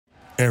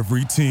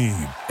Every team,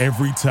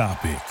 every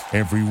topic,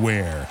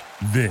 everywhere.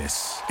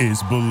 This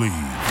is Believe.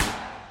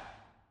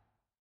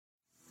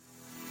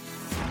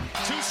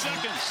 2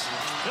 seconds.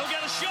 He'll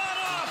get a shot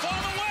off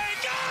on the way.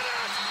 Got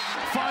it!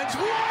 Finds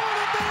one,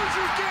 and there's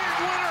your game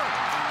winner.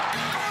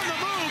 On the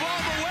move,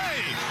 all the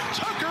way.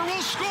 Tucker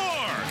will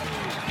score.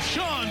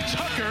 Sean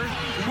Tucker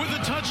with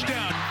a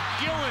touchdown.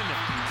 Gillen.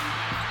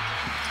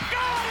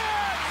 Got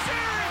it!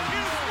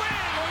 Syracuse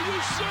win! Are you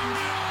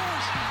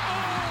serious?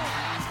 Oh!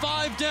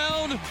 5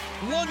 down,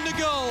 1 to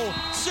go.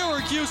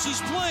 Syracuse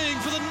is playing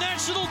for the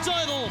national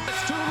title.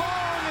 It's too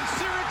long, and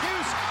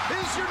Syracuse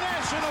is your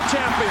national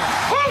champion.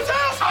 Who's out?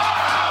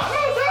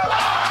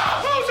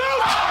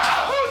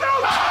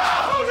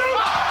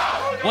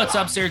 What's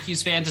up,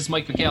 Syracuse fans? It's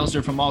Mike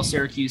McAllister from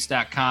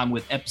allsyracuse.com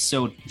with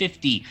episode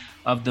 50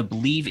 of the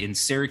Believe in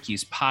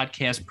Syracuse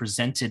podcast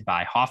presented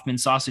by Hoffman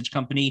Sausage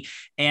Company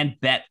and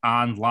Bet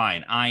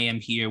Online. I am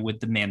here with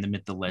the man, the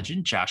myth, the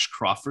legend, Josh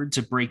Crawford,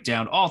 to break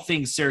down all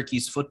things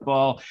Syracuse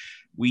football.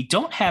 We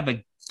don't have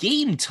a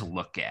game to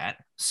look at,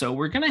 so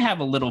we're going to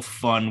have a little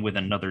fun with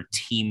another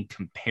team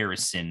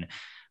comparison.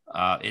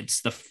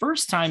 It's the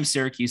first time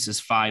Syracuse is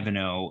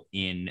 5-0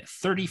 in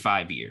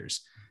 35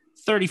 years.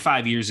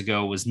 35 years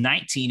ago was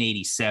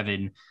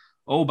 1987.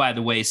 Oh, by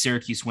the way,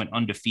 Syracuse went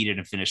undefeated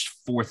and finished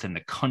 4th in the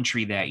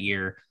country that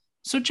year.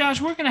 So,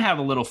 Josh, we're going to have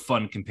a little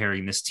fun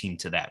comparing this team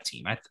to that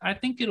team. I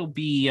think it'll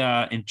be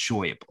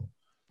enjoyable.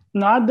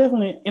 No, I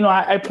definitely,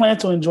 I plan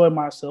to enjoy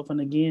myself. And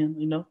again,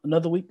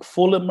 another week,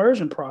 full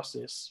immersion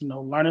process,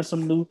 learning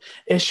some new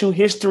SU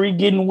history,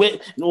 getting my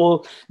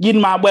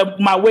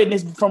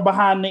witness from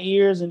behind the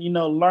ears and,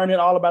 learning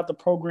all about the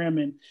program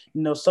and,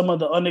 some of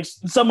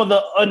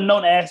the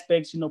unknown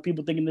aspects,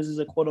 people thinking this is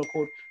a quote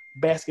unquote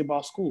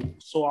basketball school.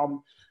 So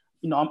I'm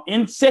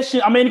in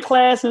session. I'm in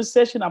class in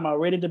session. I'm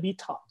ready to be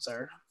taught,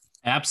 sir.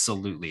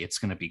 Absolutely. It's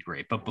going to be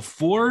great. But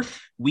before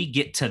we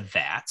get to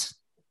that,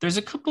 there's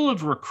a couple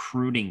of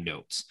recruiting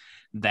notes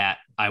that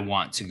I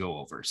want to go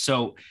over.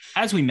 So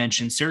as we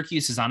mentioned,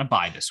 Syracuse is on a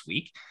bye this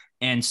week.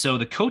 And so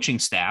the coaching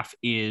staff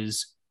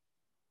is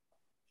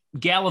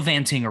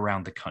gallivanting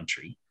around the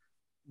country.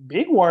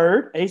 Big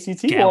word,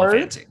 ACT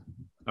gallivanting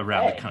word.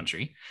 Around the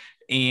country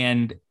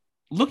and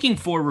looking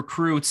for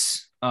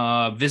recruits,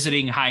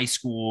 visiting high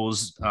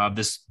schools.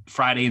 This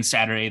Friday and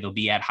Saturday, they'll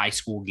be at high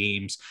school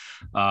games,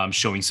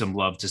 showing some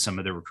love to some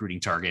of their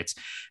recruiting targets.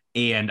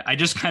 And I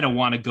just kind of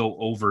want to go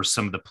over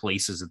some of the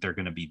places that they're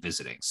going to be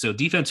visiting. So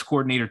defense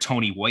coordinator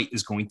Tony White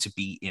is going to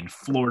be in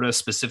Florida,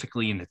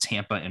 specifically in the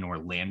Tampa and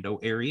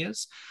Orlando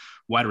areas.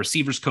 Wide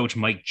receivers coach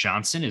Mike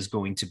Johnson is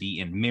going to be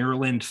in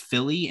Maryland,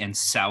 Philly, and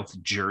South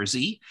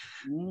Jersey.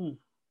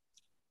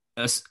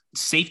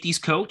 Safeties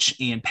coach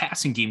and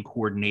passing game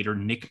coordinator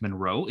Nick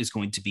Monroe is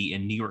going to be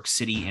in New York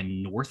City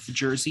and North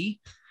Jersey.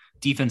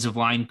 Defensive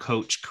line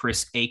coach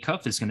Chris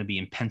Acuff is going to be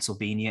in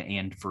Pennsylvania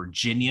and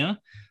Virginia.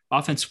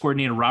 Offensive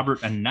coordinator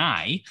Robert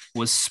Anae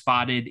was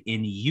spotted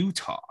in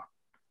Utah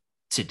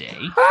today,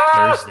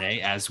 Thursday,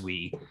 as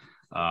we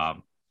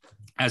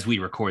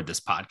record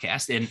this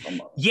podcast.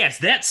 And yes,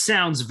 that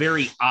sounds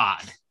very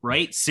odd,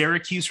 right?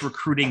 Syracuse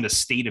recruiting the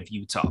state of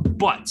Utah,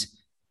 but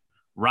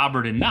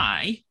Robert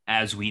Anae,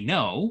 as we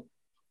know,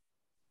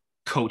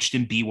 coached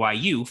in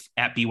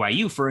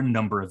BYU for a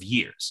number of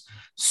years.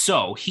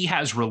 So he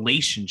has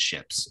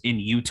relationships in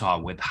Utah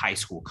with high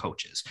school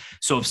coaches.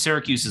 So if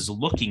Syracuse is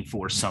looking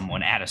for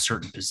someone at a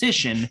certain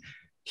position,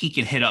 he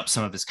can hit up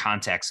some of his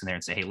contacts in there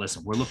and say, hey,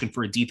 listen, we're looking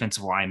for a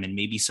defensive lineman,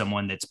 maybe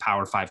someone that's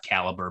Power 5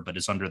 caliber, but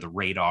is under the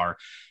radar.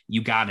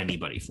 You got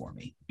anybody for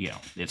me?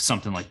 If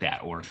something like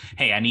that, or,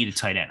 hey, I need a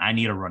tight end. I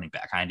need a running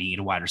back. I need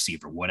a wide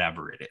receiver,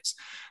 whatever it is.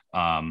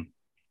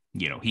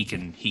 He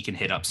can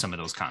hit up some of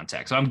those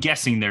contacts. So I'm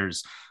guessing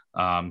there's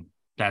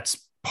that's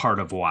part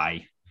of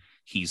why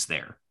he's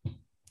there.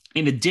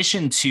 In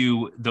addition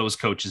to those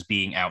coaches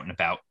being out and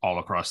about all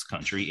across the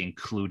country,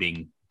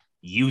 including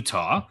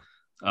Utah.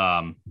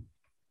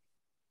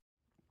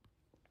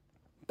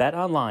 Bet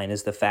Online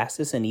is the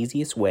fastest and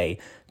easiest way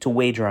to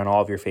wager on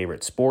all of your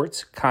favorite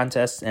sports,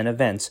 contests, and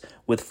events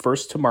with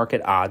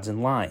first-to-market odds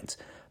and lines.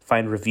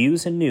 Find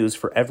reviews and news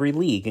for every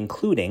league,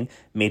 including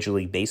Major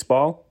League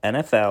Baseball,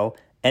 NFL,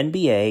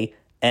 NBA,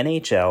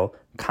 NHL,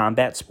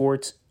 combat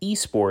sports,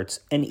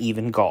 esports, and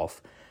even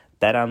golf.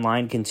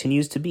 BetOnline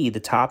continues to be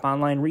the top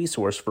online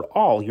resource for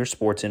all your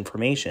sports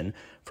information,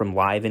 from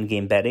live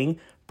in-game betting,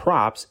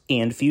 props,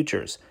 and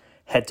futures.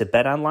 Head to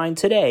BetOnline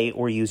today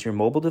or use your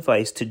mobile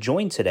device to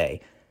join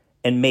today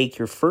and make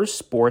your first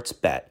sports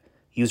bet.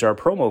 Use our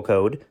promo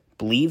code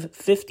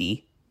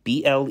BLEAV50,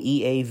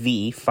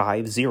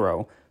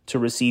 BLEAV50, to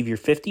receive your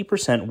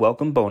 50%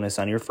 welcome bonus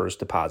on your first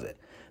deposit.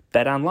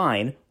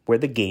 BetOnline, where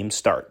the game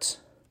starts.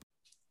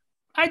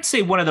 I'd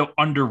say one of the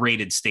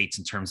underrated states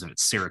in terms of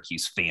its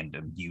Syracuse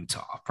fandom,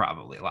 Utah.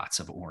 Probably lots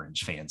of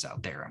Orange fans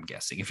out there, I'm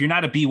guessing. If you're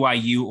not a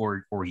BYU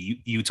or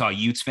Utah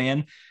Utes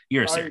fan,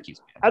 you're a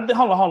Syracuse fan.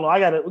 Hold on.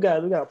 We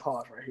gotta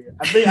pause right here.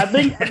 I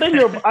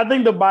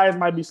think the bias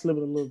might be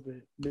slipping a little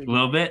bit. A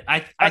little bit.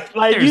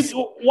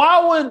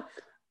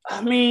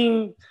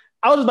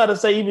 I was about to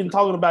say, even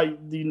talking about,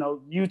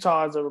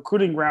 Utah as a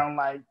recruiting ground,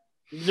 like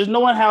just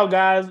knowing how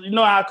guys,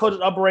 how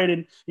coaches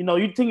operated,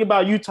 you think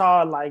about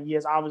Utah, like,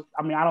 yes, I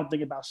don't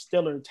think about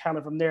stellar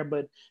talent from there,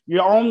 but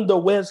you're on the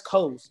West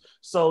Coast.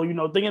 So,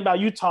 thinking about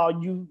Utah,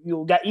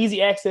 you got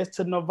easy access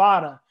to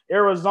Nevada,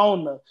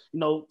 Arizona,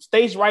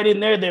 states right in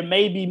there that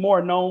may be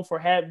more known for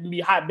having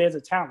hotbeds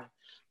of talent.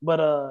 But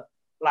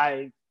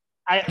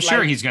I'm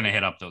sure he's going to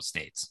hit up those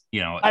states,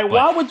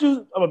 why would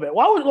you?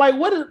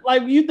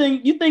 You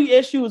think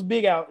SU is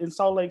big out in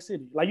Salt Lake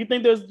City? Like, you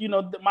think there's,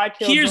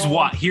 Michael. Here's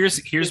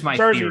my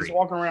theory.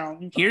 Walking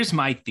around Utah. Here's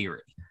my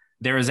theory.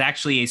 There is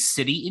actually a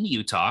city in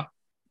Utah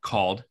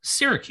called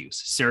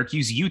Syracuse.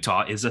 Syracuse,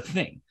 Utah is a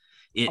thing.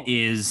 It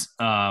is.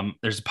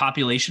 There's a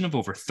population of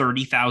over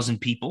 30,000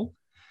 people.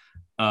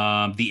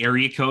 The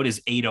area code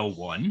is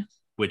 801,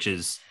 which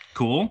is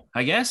cool,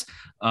 I guess.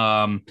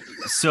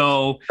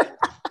 So.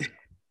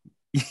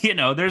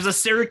 There's a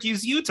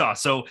Syracuse, Utah.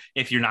 So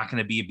if you're not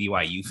going to be a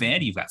BYU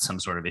fan, you've got some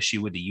sort of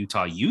issue with the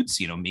Utah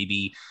Utes,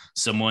 maybe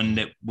someone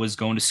that was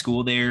going to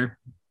school there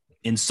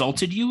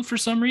insulted you for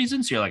some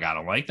reason. So you're like, I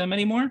don't like them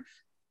anymore.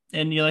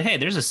 And you're like, hey,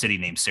 there's a city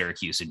named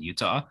Syracuse in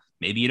Utah.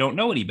 Maybe you don't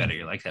know any better.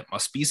 You're like, that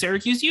must be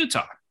Syracuse,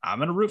 Utah. I'm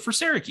going to root for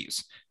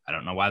Syracuse. I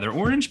don't know why they're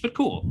orange, but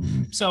cool.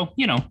 So,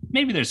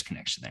 maybe there's a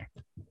connection there.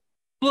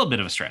 A little bit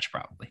of a stretch,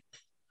 probably.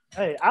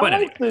 Hey,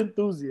 like the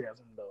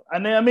enthusiasm, though.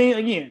 And then,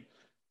 again,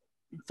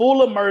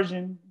 full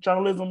immersion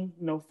journalism,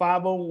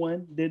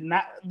 501 did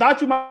not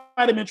thought you might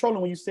have been trolling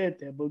when you said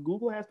that, but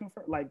Google has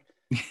confirmed. Like,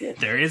 yeah.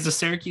 There is a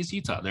Syracuse,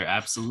 Utah. There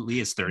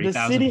absolutely is.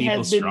 30,000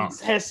 people strong.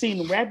 Has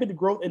seen rapid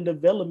growth and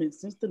development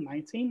since the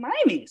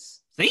 1990s.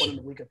 See,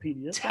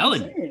 Wikipedia.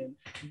 Telling you,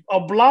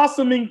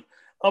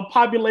 a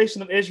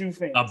population of SU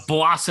fans, a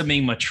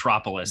blossoming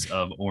metropolis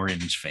of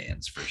Orange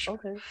fans for sure.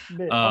 Okay,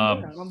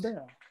 I'm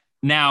down.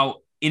 Now,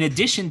 in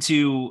addition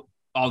to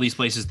all these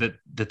places that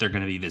they're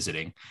going to be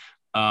visiting.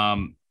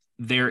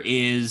 There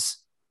is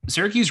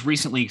Syracuse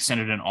recently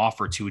extended an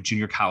offer to a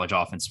junior college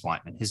offensive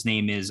lineman. His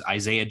name is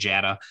Isaiah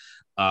Jatta,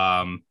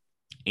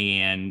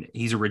 and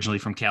he's originally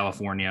from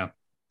California.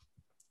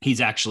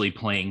 He's actually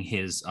playing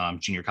his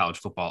junior college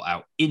football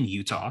out in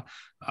Utah.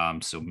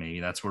 So maybe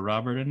that's where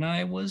Robert and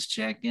I was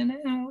checking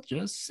out,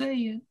 just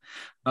saying.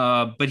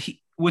 But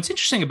what's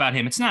interesting about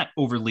him, it's not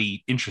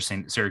overly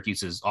interesting that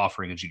Syracuse is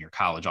offering a junior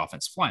college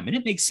offensive lineman.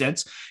 It makes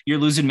sense. You're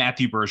losing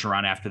Matthew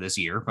Bergeron after this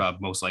year,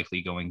 most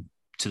likely going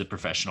to the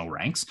professional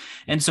ranks.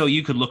 And so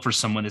you could look for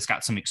someone that's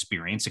got some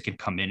experience that can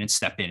come in and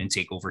step in and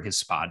take over his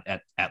spot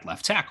at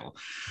left tackle.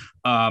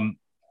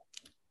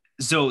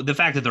 So the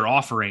fact that they're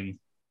offering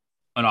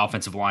an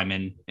offensive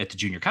lineman at the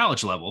junior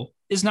college level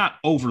is not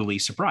overly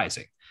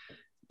surprising.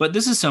 But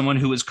this is someone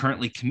who is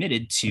currently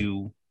committed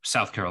to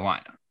South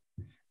Carolina.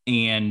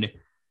 And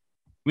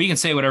we can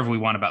say whatever we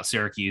want about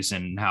Syracuse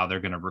and how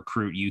they're going to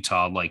recruit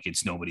Utah like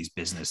it's nobody's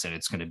business and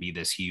it's going to be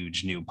this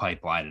huge new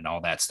pipeline and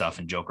all that stuff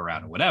and joke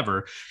around and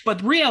whatever. But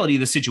the reality of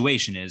the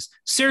situation is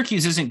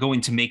Syracuse isn't going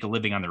to make a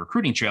living on the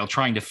recruiting trail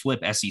trying to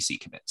flip SEC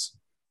commits.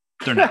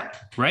 They're not,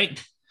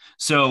 right?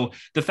 So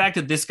the fact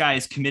that this guy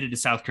is committed to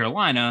South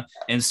Carolina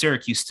and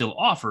Syracuse still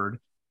offered,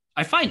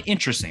 I find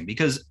interesting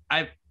because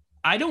I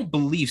don't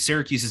believe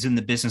Syracuse is in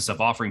the business of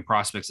offering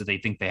prospects that they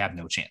think they have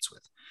no chance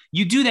with.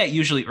 You do that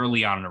usually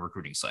early on in a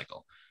recruiting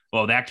cycle.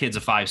 Well, that kid's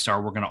a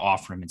 5-star. We're going to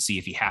offer him and see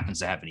if he happens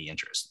to have any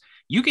interest.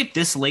 You get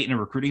this late in a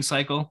recruiting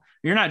cycle,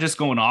 you're not just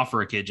going to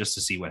offer a kid just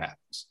to see what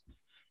happens.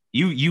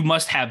 You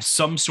must have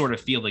some sort of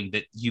feeling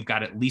that you've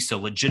got at least a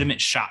legitimate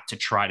shot to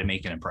try to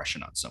make an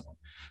impression on someone.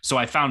 So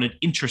I found it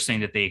interesting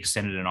that they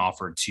extended an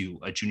offer to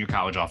a junior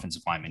college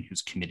offensive lineman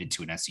who's committed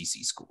to an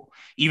SEC school,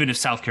 even if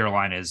South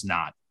Carolina is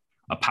not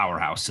a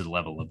powerhouse to the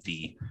level of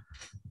the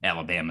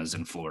Alabamas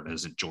and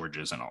Floridas and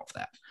Georgias and all of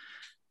that.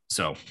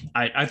 So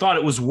I thought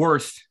it was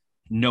worth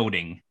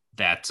noting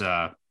that,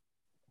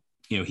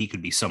 he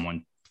could be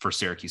someone for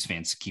Syracuse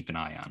fans to keep an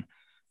eye on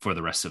for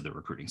the rest of the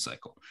recruiting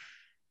cycle.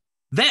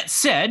 That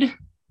said,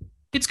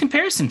 it's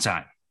comparison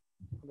time.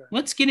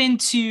 Let's get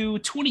into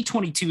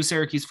 2022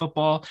 Syracuse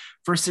football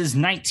versus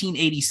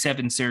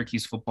 1987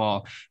 Syracuse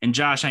football. And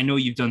Josh, I know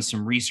you've done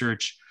some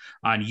research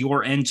on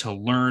your end to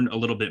learn a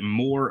little bit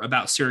more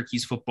about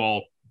Syracuse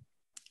football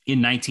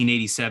in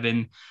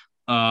 1987.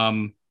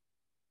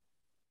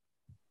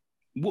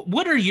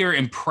 What are your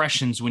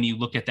impressions when you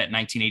look at that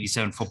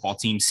 1987 football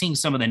team, seeing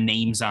some of the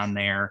names on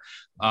there,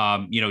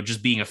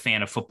 just being a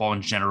fan of football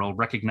in general,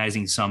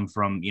 recognizing some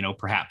from,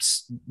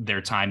 perhaps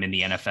their time in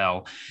the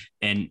NFL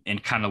and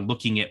kind of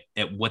looking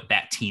at what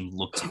that team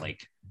looked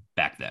like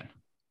back then?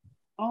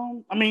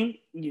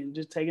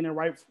 Just taking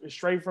it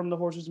straight from the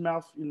horse's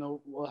mouth,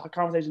 a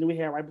conversation that we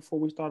had right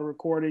before we started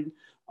recording,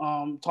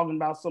 talking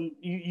about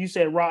you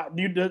said, Rob,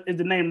 is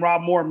the name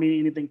Rob Moore mean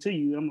anything to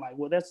you? I'm like,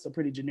 well, that's a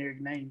pretty generic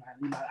name.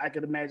 I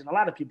could imagine a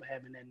lot of people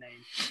having that name.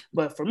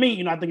 But for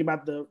me, I think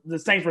about the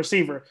Saints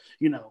receiver,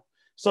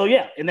 So,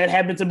 yeah, and that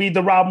happened to be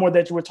the Rob Moore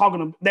that you were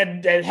talking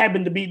about, that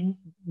happened to be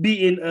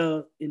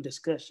in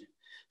discussion.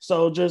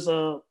 So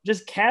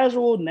just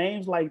casual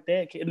names like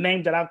that,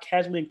 names that I've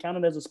casually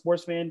encountered as a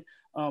sports fan,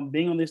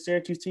 being on this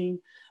Syracuse team.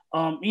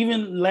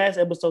 Even last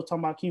episode talking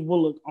about Keith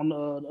Bullock on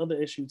the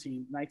other SU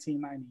team,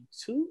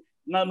 1992.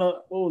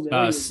 No, what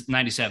was it?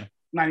 97.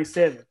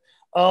 97.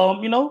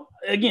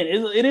 Again,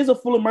 it is a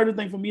full immersion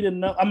thing for me to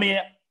know. I mean,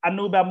 I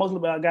knew mostly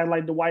about guys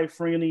like Dwight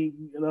Freeney,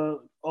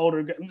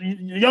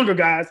 younger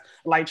guys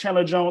like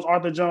Chandler Jones,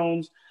 Arthur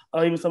Jones,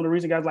 even some of the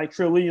recent guys like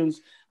Trill Williams.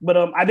 But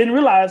I didn't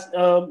realize,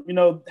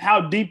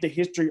 how deep the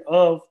history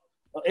of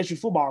SU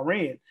football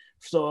ran.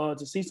 So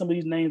to see some of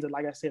these names that,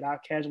 like I said,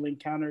 I've casually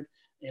encountered,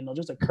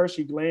 just a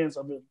cursory glance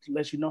of it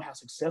lets you know how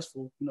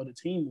successful, the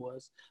team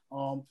was.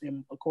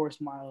 And of course,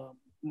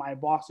 my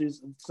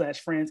bosses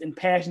 / friends and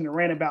passionate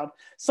rant about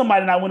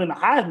somebody not winning the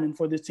Heisman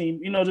for this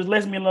team, just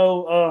lets me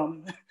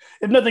know,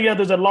 if nothing else,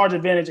 there's a large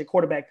advantage at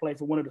quarterback play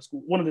for one of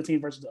the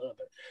teams versus the other.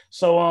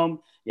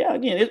 So,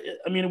 again,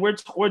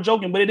 we're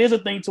joking, but it is a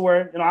thing to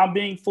where, I'm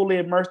being fully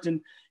immersed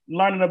in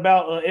learning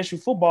about SU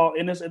football,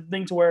 and it's a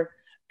thing to where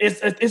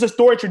it's a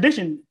storied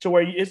tradition to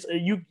where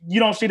you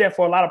don't see that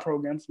for a lot of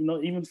programs,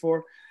 even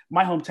for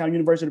my hometown,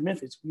 University of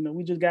Memphis.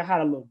 We just got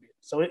hot a little bit.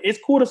 So it's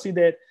cool to see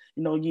that,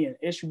 again,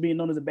 SU being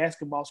known as a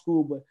basketball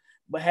school,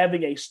 but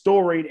having a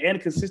storied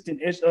and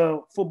consistent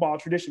football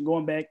tradition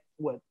going back,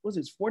 what was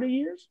it, 40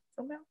 years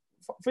from now,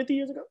 50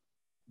 years ago?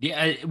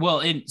 Yeah, well,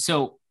 and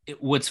so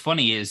what's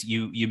funny is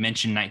you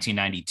mentioned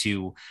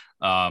 1992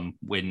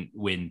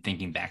 when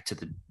thinking back to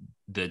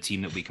the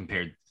team that we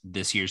compared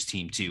this year's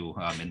team to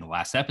in the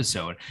last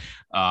episode,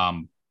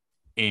 and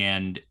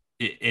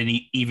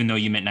even though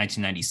you meant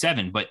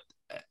 1997, but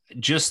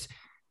just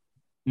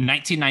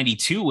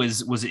 1992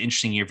 was an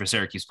interesting year for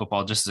Syracuse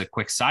football. Just as a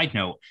quick side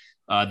note,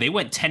 they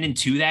went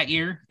 10-2 that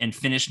year and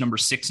finished number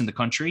 6 in the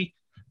country.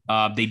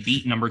 They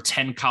beat number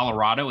 10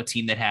 Colorado, a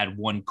team that had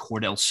one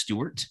Cordell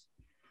Stewart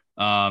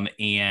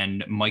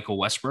and Michael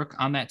Westbrook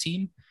on that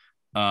team.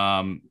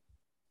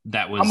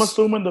 That was. I'm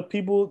assuming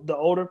the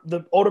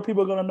older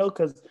people are gonna know,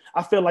 because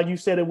I feel like you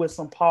said it with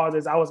some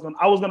pauses. I was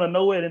gonna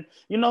know it, and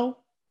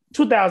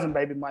 2000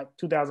 baby, Mike,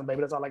 2000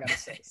 baby. That's all I gotta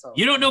say. So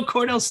you don't know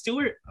Cordell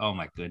Stewart? Oh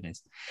my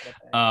goodness.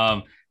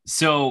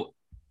 So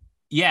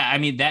yeah, I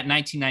mean that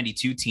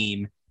 1992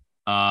 team.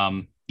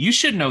 You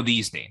should know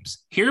these names.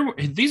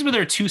 These were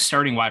their 2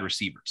 starting wide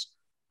receivers: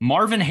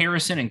 Marvin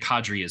Harrison and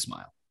Kadri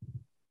Ismail.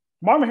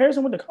 Marvin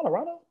Harrison went to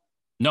Colorado?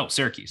 No,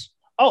 Syracuse.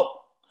 Oh,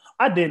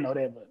 I didn't know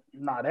that, but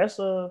that's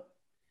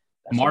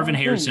Marvin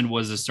Harrison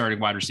was a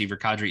starting wide receiver.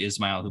 Kadri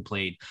Ismail, who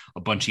played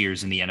a bunch of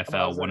years in the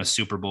NFL, won a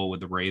Super Bowl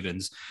with the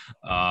Ravens.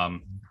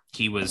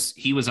 He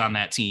was on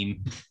that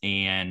team,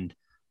 and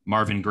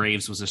Marvin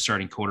Graves was a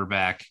starting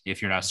quarterback.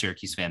 If you're not a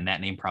Syracuse fan,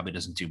 that name probably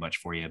doesn't do much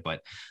for you,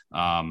 but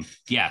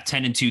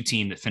 10-2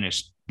 team that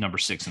finished number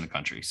 6 in the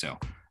country. So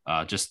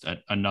just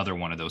another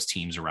one of those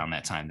teams around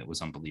that time that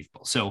was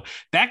unbelievable. So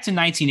back to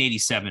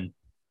 1987.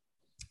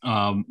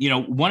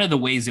 One of the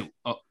ways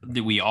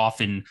that we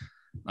often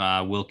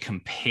will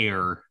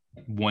compare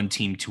one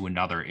team to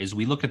another is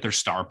we look at their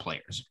star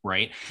players,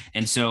 right?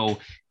 And so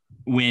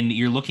when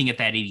you're looking at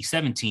that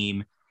 87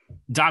 team,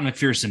 Don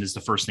McPherson is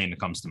the first name that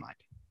comes to mind.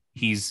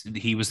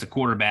 He was the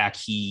quarterback.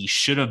 He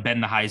should have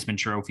been the Heisman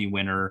Trophy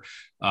winner.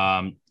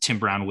 Tim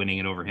Brown winning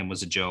it over him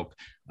was a joke,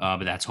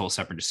 but that's a whole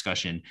separate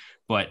discussion.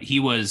 But he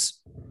was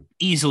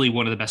easily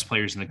one of the best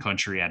players in the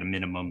country at a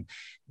minimum,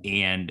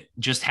 and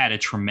just had a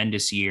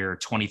tremendous year: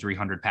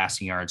 2,300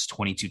 passing yards,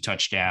 22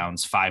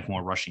 touchdowns, 5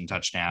 more rushing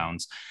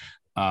touchdowns.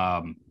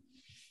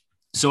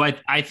 So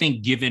I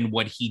think given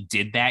what he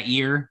did that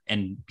year,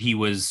 and he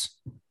was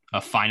a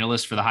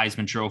finalist for the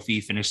Heisman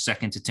Trophy, finished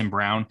second to Tim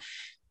Brown,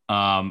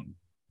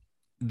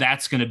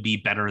 that's going to be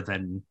better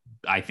than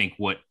I think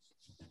what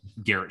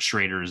Garrett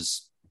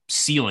Schrader's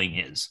ceiling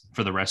is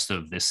for the rest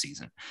of this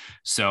season.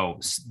 So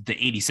the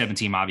 87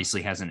 team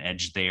obviously has an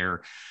edge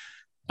there.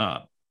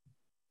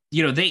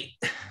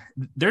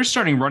 Their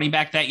starting running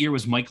back that year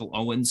was Michael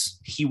Owens.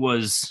 He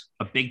was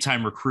a big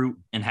time recruit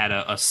and had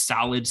a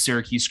solid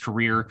Syracuse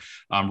career.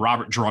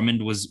 Robert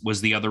Drummond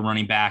was the other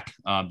running back.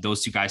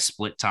 Those 2 guys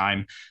split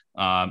time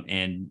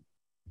and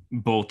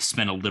both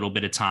spent a little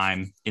bit of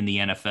time in the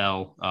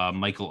NFL.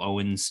 Michael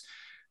Owens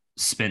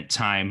spent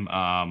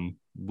time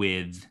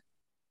with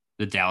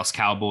the Dallas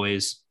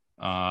Cowboys,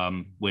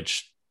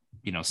 which,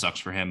 sucks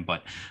for him.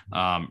 But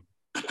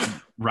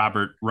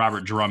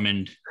Robert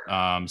Drummond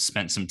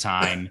spent some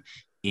time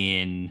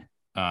in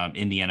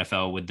the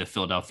NFL with the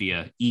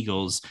Philadelphia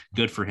Eagles.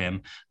 Good for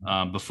him.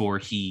 Before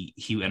he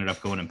ended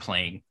up going and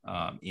playing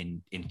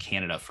in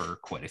Canada for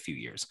quite a few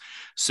years.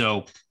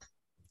 So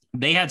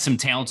they had some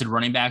talented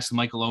running backs,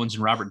 Michael Owens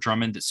and Robert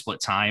Drummond, that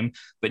split time,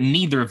 but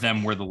neither of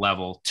them were the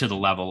level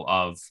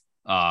of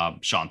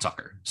Sean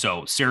Tucker.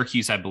 So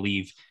Syracuse, I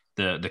believe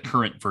the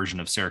current version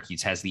of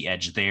Syracuse has the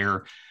edge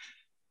there.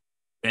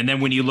 And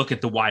then when you look at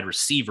the wide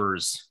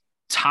receivers,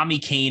 Tommy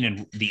Kane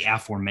and the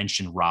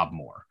aforementioned Rob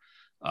Moore,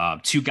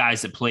 2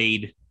 guys that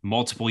played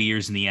multiple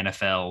years in the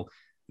NFL,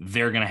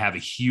 they're going to have a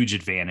huge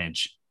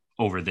advantage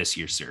over this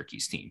year's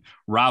Syracuse team.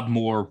 Rob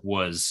Moore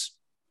was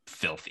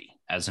filthy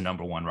as a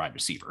number 1 wide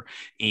receiver,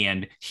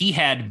 and he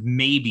had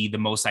maybe the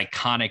most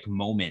iconic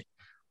moment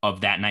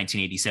of that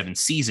 1987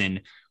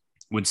 season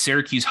when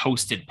Syracuse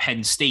hosted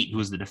Penn State, who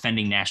was the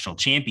defending national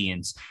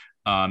champions,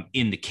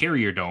 in the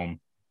Carrier Dome.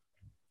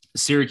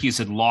 Syracuse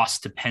had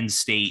lost to Penn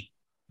State.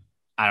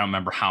 I don't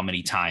remember how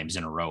many times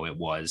in a row it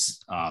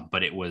was,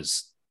 but it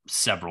was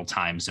several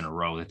times in a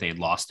row that they had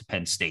lost to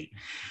Penn State.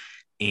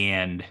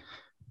 And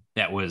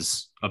that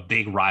was a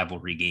big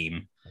rivalry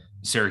game.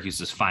 Syracuse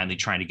was finally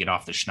trying to get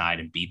off the schneid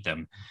and beat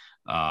them.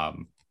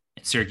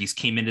 Syracuse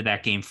came into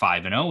that game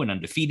 5-0 and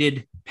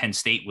undefeated. Penn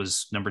State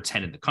was number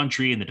 10 in the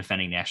country and the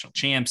defending national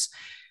champs.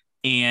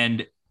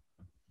 And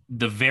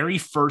the very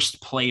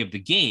first play of the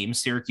game,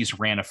 Syracuse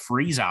ran a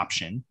freeze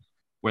option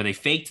where they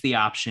faked the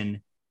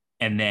option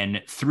and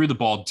then threw the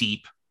ball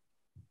deep.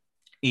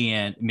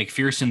 And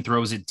McPherson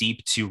throws it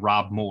deep to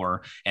Rob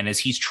Moore. And as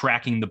he's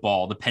tracking the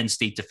ball, the Penn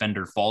State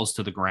defender falls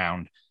to the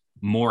ground.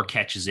 Moore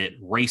catches it,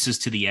 races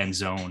to the end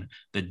zone.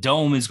 The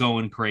dome is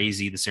going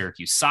crazy. The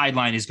Syracuse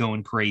sideline is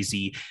going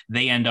crazy.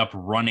 They end up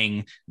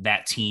running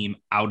that team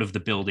out of the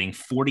building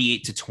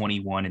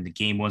 48-21, and the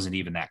game wasn't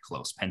even that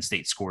close. Penn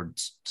State scored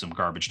some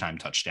garbage time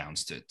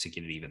touchdowns to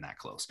get it even that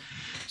close.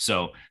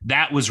 So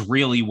that was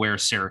really where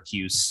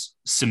Syracuse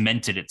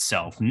cemented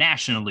itself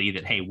nationally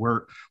that, hey,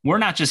 we're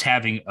not just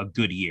having a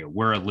good year.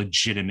 We're a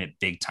legitimate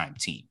big-time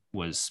team.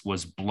 Was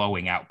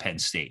blowing out Penn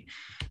State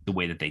the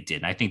way that they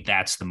did. And I think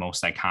that's the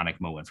most iconic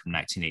moment from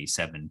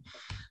 1987.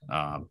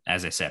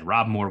 As I said,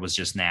 Rob Moore was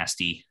just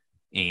nasty,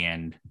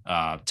 and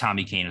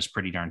Tommy Kane was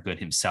pretty darn good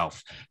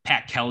himself.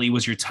 Pat Kelly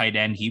was your tight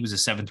end. He was a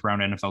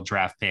 7th-round NFL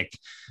draft pick,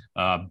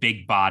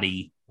 big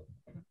body,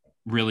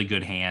 really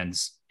good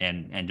hands,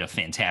 and a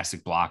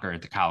fantastic blocker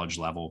at the college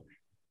level.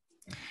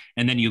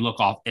 And then you look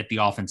off at the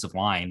offensive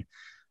line.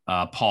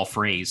 Paul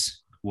Frase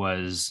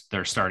was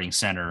their starting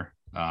center.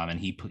 And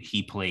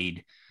he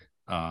played,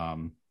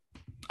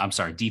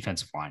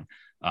 defensive line.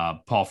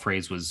 Paul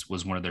Frase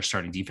was one of their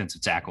starting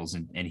defensive tackles,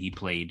 and he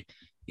played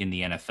in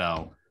the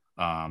NFL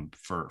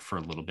for a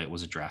little bit,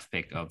 was a draft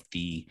pick of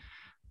the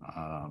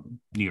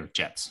New York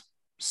Jets.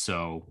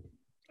 So,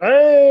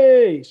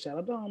 hey, shout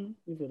out to him,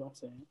 if you don't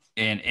say it.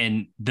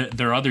 And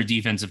their other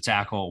defensive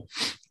tackle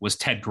was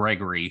Ted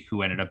Gregory,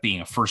 who ended up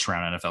being a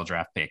 1st-round NFL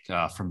draft pick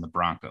from the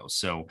Broncos.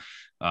 So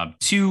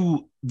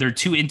their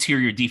two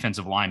interior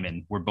defensive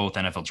linemen were both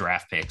NFL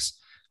draft picks.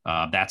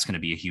 That's going to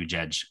be a huge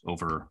edge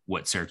over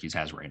what Syracuse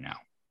has right now.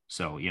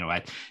 So,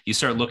 you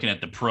start looking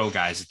at the pro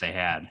guys that they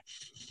had.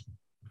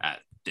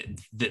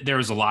 There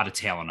was a lot of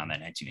talent on that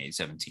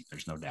 1987 team.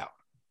 There's no doubt.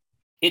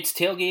 It's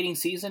tailgating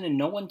season, and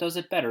no one does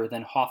it better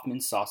than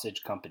Hoffman's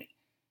Sausage Company.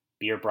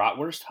 Beer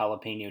bratwurst,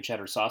 jalapeno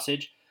cheddar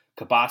sausage,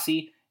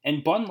 kielbasa,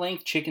 and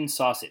bun-length chicken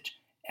sausage.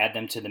 Add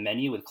them to the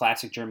menu with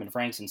classic German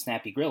Franks and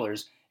snappy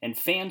grillers, and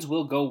fans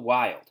will go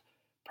wild.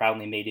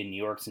 Proudly made in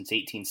New York since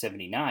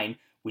 1879,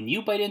 when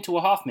you bite into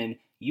a Hoffman,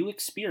 you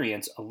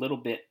experience a little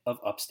bit of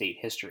upstate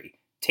history.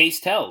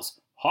 Taste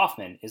tells,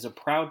 Hoffman is a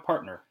proud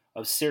partner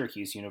of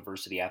Syracuse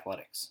University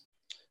Athletics.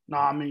 No,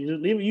 I mean,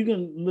 you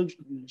can look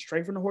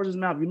straight from the horse's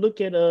mouth. You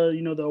look at,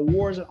 the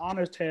awards and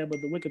honors tab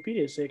of the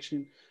Wikipedia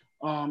section.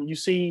 You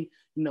see,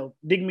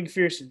 Dick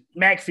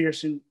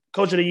McPherson,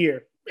 Coach of the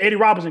Year. Eddie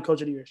Robinson,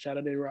 Coach of the Year. Shout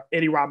out to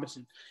Eddie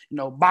Robinson.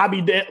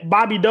 Bobby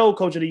Doe,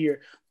 Coach of the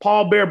Year.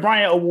 Paul Bear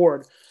Bryant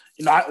Award.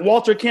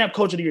 Walter Camp,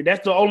 Coach of the Year.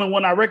 That's the only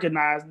one I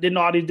recognize. Didn't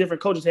know all these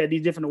different coaches had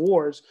these different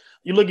awards.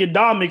 You look at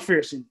Don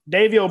McPherson,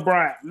 Davey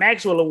O'Brien,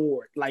 Maxwell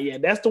Award.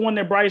 That's the one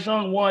that Bryce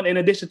Young won in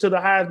addition to the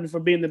Heisman for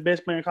being the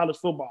best player in college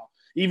football.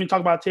 You even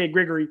talk about Ted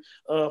Gregory,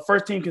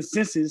 first-team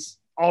consensus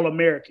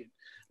All-American.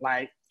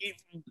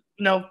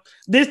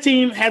 This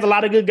team has a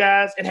lot of good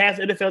guys. It has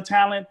NFL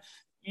talent.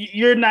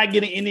 You're not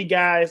getting any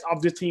guys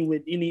off this team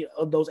with any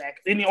of those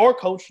or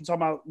coach. You're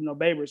talking about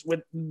Babers with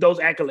those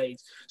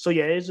accolades. So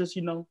yeah, it's just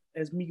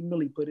as Meek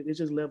Millie put it, it's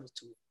just levels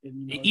to it.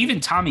 And,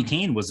 even Tommy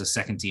Kane was a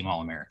 2nd-team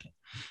All-American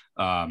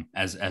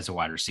as a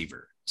wide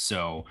receiver.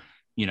 So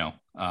there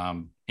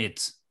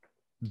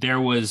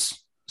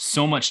was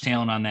so much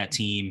talent on that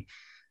team.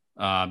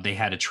 They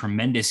had a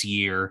tremendous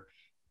year.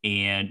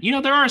 And,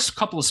 there are a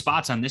couple of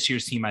spots on this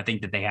year's team I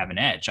think that they have an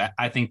edge.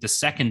 I think the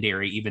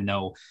secondary, even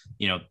though,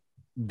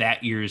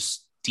 that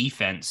year's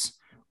defense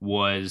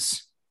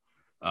was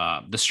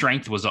the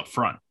strength was up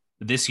front.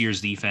 This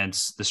year's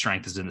defense, the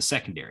strength is in the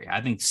secondary.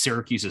 I think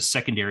Syracuse's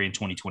secondary in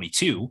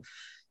 2022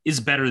 is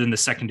better than the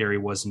secondary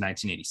was in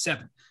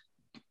 1987.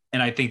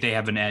 And I think they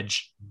have an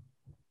edge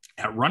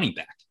at running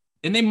back.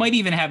 And they might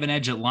even have an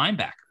edge at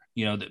linebacker.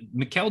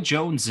 Mikel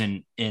Jones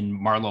and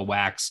Marlowe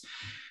Wax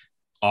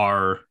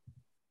are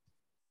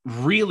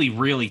really,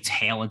 really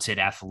talented,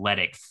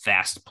 athletic,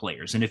 fast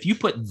players. And if you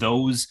put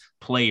those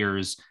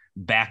players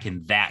back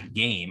in that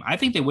game, I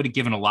think they would have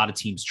given a lot of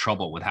teams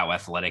trouble with how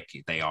athletic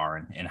they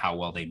are and how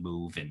well they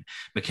move. And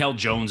Mikel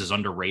Jones is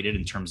underrated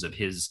in terms of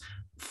his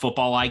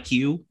football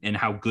IQ and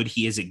how good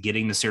he is at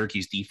getting the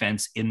Syracuse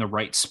defense in the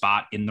right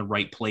spot, in the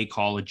right play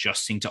call,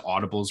 adjusting to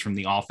audibles from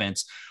the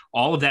offense.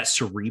 All of that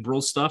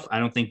cerebral stuff, I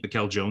don't think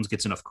Mikel Jones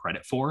gets enough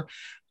credit for.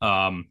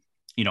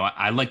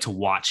 I like to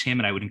watch him,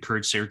 and I would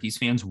encourage Syracuse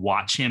fans,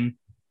 watch him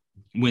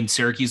when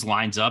Syracuse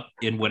lines up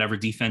in whatever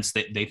defense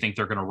that they think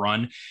they're going to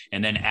run.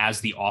 And then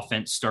as the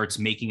offense starts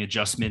making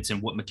adjustments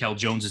and what Mikel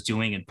Jones is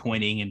doing and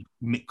pointing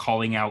and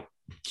calling out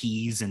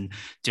keys and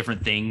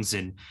different things.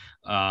 And,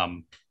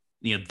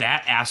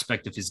 that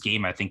aspect of his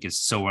game, I think, is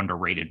so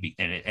underrated,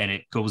 and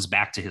it goes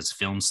back to his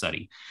film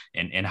study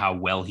and how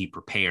well he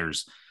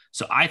prepares.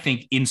 So I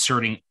think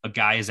inserting a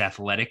guy as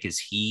athletic as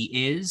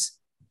he is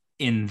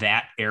in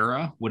that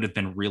era would have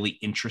been really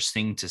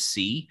interesting to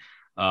see.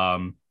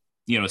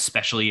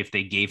 Especially if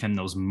they gave him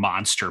those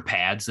monster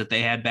pads that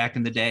they had back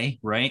in the day,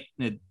 right?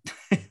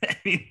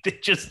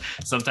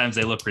 Sometimes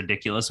they look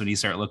ridiculous when you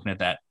start looking at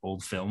that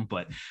old film,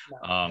 but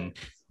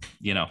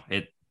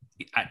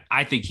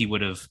I think he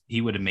would have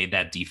made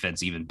that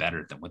defense even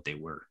better than what they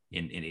were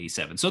in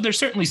 87. So there's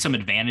certainly some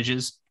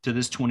advantages to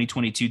this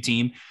 2022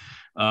 team.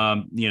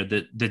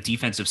 The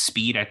defensive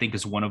speed, I think,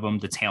 is one of them.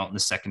 The talent in the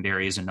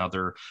secondary is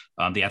another.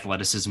 The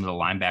athleticism of the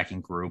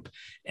linebacking group,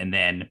 and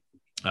then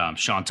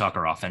Sean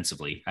Tucker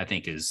offensively, I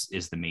think, is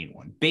the main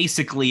one.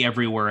 Basically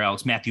everywhere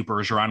else, Matthew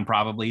Bergeron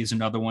probably is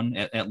another one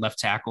at left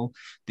tackle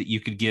that you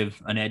could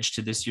give an edge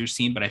to this year's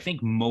team. But I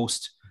think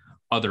most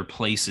other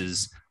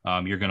places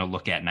you're going to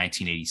look at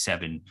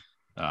 1987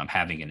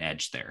 having an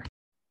edge there.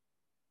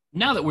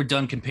 Now that we're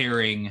done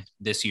comparing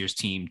this year's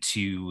team to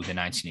the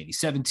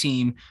 1987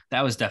 team,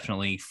 that was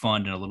definitely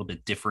fun and a little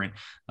bit different.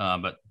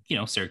 But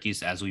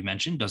Syracuse, as we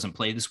mentioned, doesn't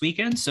play this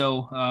weekend,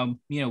 so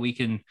we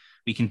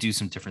can do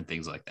some different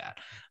things like that.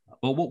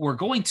 But what we're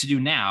going to do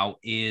now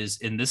is,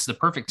 and this is the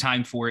perfect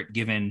time for it,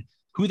 given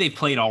who they've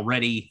played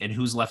already and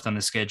who's left on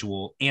the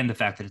schedule, and the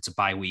fact that it's a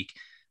bye week.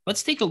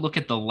 Let's take a look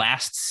at the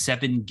last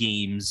 7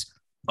 games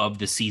of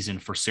the season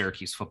for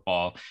Syracuse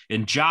football.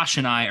 And Josh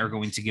and I are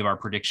going to give our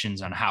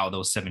predictions on how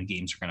those 7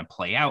 games are going to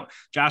play out.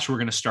 Josh, we're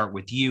going to start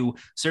with you.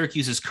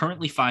 Syracuse is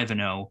currently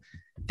 5-0.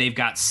 They've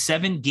got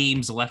 7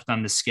 games left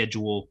on the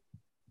schedule,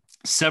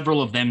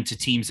 several of them to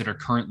teams that are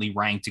currently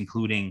ranked,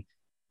 including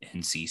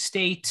NC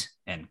State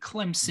and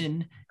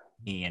Clemson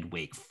and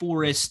Wake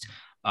Forest.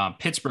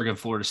 Pittsburgh and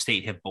Florida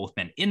State have both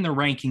been in the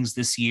rankings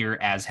this year,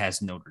 as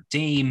has Notre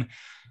Dame.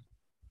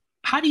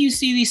 How do you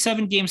see these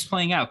 7 games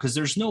playing out? Because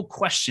there's no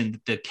question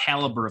that the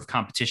caliber of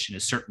competition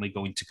is certainly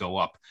going to go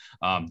up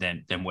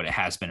than what it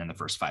has been in the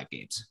first 5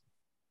 games.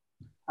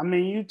 I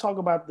mean, you talk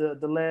about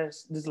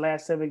this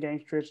last 7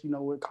 game stretch,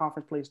 with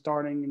conference play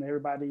starting, and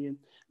everybody and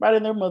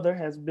their mother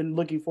has been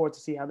looking forward to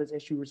see how this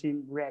SU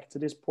team reacts to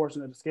this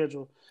portion of the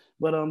schedule.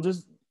 But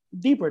just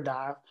deeper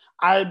dive,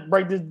 I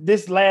break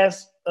this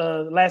last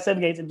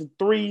 7 games into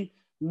 3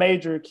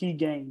 major key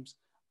games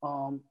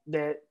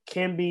that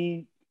can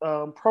be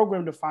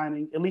program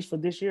defining, at least for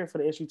this year, for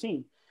the SU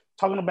team.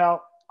 Talking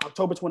about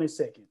October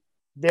 22nd,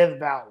 Death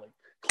Valley,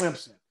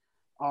 Clemson.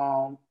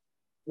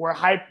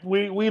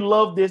 We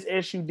love this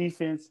SU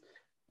defense.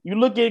 You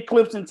look at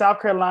Clemson,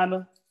 South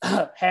Carolina,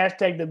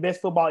 hashtag the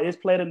best football is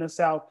played in the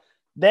South.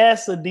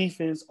 That's a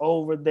defense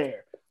over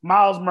there.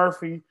 Miles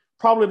Murphy,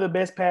 probably the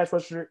best pass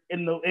rusher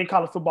in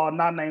college football,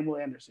 not named Will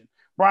Anderson.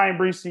 Brian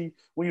Breesy,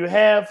 when you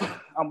have,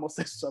 I'm going to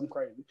say something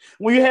crazy.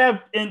 When you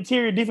have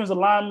interior defensive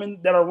linemen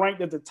that are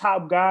ranked as the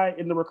top guy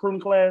in the recruiting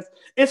class,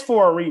 it's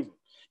for a reason.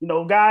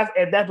 Guys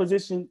at that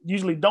position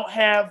usually don't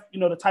have,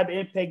 the type of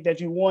impact that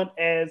you want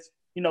as,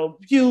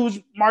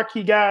 huge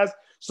marquee guys.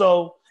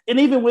 So, and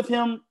even with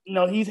him,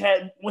 when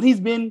he's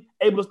been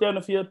able to stay on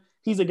the field,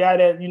 he's a guy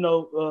that,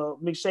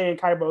 McShay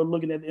and Kiber are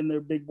looking at in their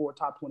big board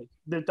top 20,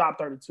 the top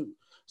 32.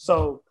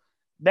 So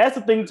that's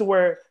the thing to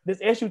where this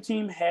SU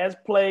team has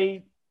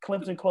played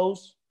Clemson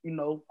close,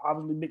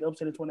 obviously big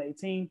upset in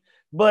 2018,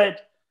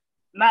 but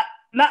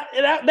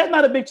that's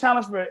not a big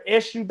challenge for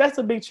SU. That's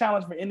a big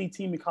challenge for any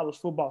team in college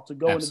football to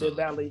go into the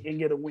Valley and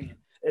get a win,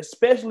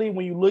 especially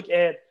when you look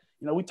at,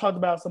 we talked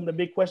about some of the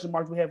big question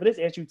marks we have for this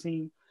SU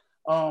team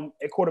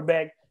at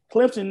quarterback.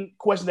 Clemson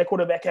questions at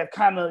quarterback have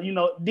kind of,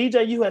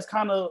 DJU has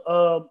kind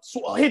of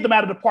hit them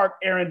out of the park,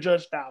 Aaron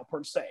Judge style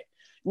per se.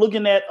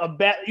 Looking at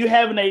you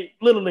having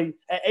literally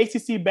an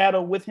ACC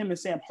battle with him and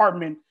Sam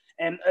Hartman.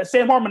 And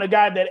Sam Hartman, a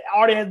guy that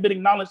already has been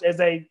acknowledged as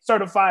a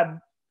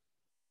certified,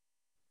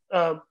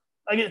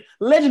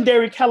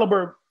 legendary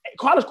caliber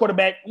college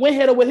quarterback, went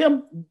head up with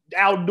him,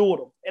 outdueled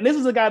him. And this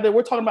is a guy that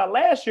we're talking about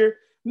last year,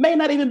 may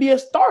not even be a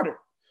starter.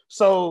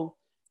 So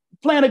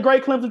playing a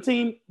great Clemson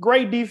team,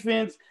 great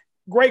defense,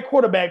 great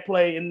quarterback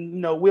play.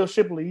 And, Will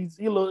Shipley, he's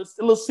a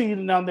little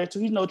seasoned down there too.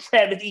 He's no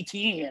Travis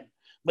Etienne,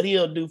 but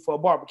he'll do for a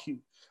barbecue.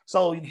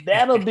 So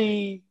that'll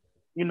be,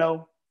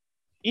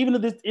 even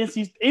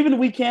if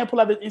we can pull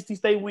out the NC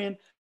State win,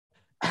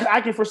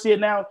 I can foresee it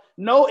now.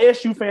 No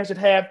SU fan should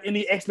have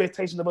any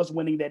expectation of us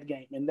winning that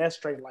game, and that's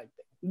straight like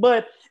that.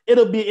 But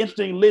it'll be an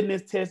interesting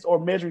litmus test or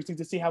measuring stick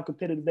to see how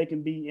competitive they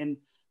can be in,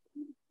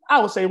 I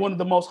would say, one of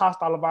the most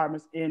hostile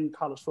environments in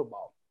college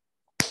football.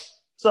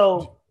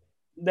 So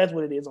that's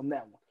what it is on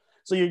that one.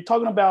 So you're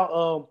talking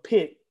about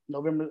Pitt,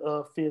 November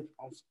 5th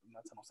on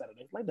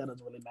Saturday. Like, that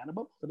doesn't really matter,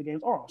 but most of the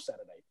games are on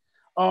Saturday.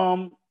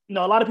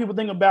 A lot of people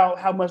think about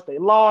how much they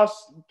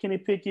lost. Kenny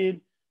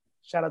Pickett,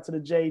 shout out to the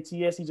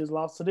JTS, he just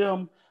lost to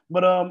them.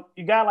 But a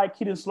guy like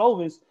Keaton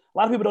Slovis, A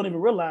lot of people don't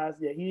even realize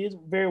that he is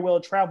very well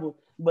traveled.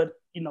 But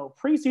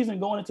preseason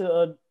going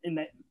into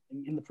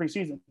in the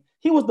preseason,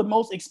 he was the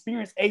most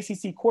experienced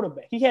ACC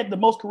quarterback. He had the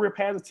most career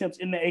pass attempts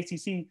in the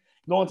ACC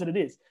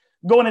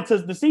going into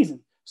the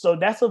season. So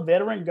that's a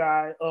veteran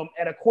guy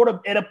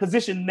at a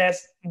position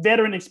that's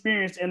veteran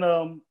experience, and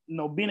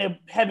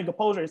having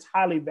composure is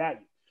highly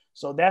valued.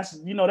 So that's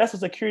a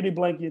security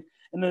blanket,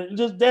 and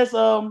that's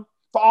for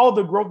all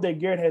the growth that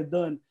Garrett has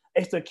done.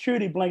 A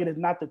security blanket is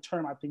not the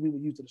term I think we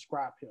would use to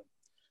describe him.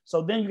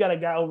 So then you got a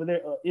guy over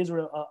there,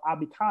 Israel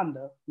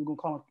Abikanda. We're gonna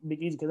call him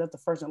Big Izzy because that's the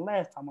first and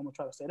last time I'm gonna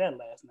try to say that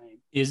last name.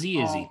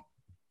 Izzy.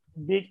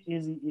 Big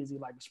Izzy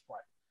like a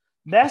Sprite.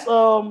 That's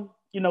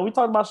we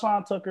talked about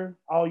Sean Tucker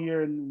all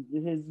year and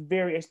his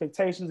very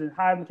expectations and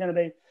Heisman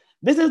candidate.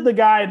 This is the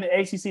guy in the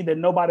ACC that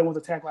nobody wants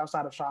to tackle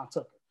outside of Sean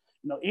Tucker.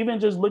 Even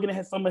just looking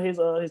at some of his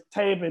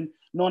tape and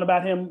knowing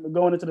about him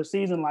going into the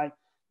season, like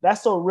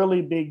that's a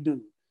really big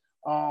dude.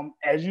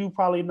 As you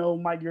probably know,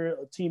 Mike, your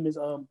team is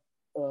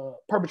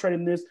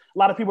perpetrating this. A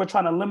lot of people are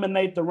trying to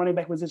eliminate the running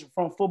back position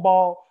from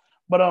football.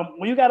 But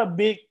when you got a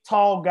big,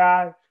 tall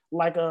guy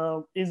like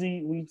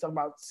Izzy, we talk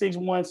about 6'1",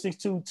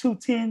 6'2",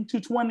 210,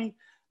 220,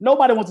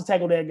 nobody wants to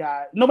tackle that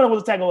guy. Nobody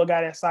wants to tackle a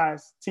guy that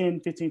size 10,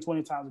 15,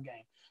 20 times a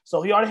game.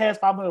 So he already has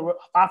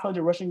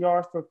 500 rushing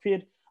yards for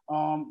Pitt.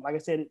 Like I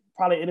said,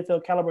 probably an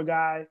NFL caliber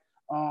guy.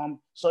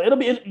 So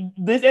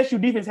this SU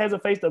defense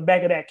hasn't faced the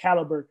back of that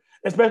caliber,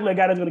 especially a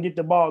guy that's going to get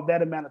the ball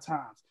that amount of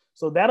times.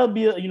 So that'll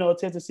be a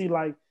test to see,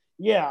 like,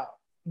 yeah,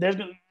 there's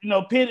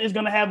Pitt is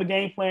going to have a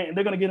game plan and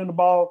they're going to get in the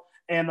ball.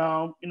 And,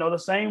 the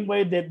same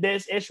way that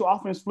this SU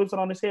offense flips it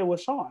on his head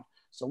with Sean.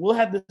 So we'll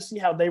have to see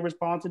how they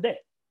respond to that.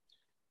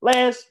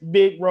 Last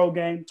big road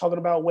game, talking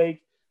about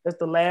Wake. That's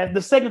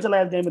the second to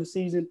last game of the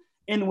season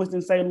in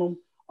Winston-Salem.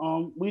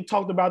 We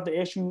talked about the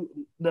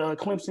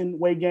Clemson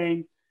Wake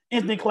game.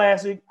 Instant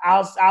classic.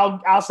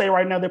 I'll say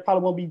right now there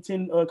probably won't be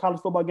 10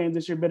 college football games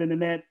this year better than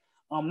that.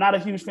 Not a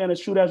huge fan of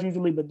shootouts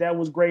usually, but that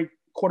was great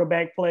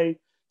quarterback play.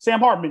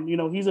 Sam Hartman,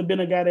 he's been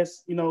a guy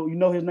that's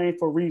his name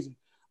for a reason.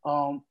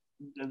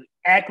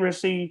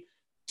 Accuracy,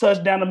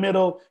 touch down the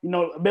middle,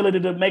 ability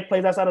to make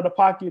plays outside of the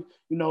pocket.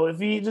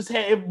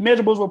 If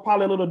measurables were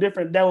probably a little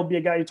different, that would be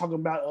a guy you're talking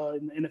about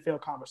in the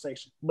NFL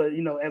conversation. But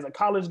as a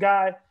college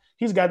guy,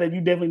 he's a guy that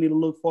you definitely need to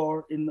look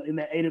for in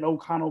that Aiden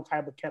O'Connell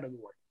type of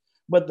category.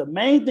 But the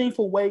main thing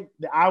for Wake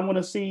that I want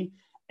to see,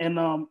 and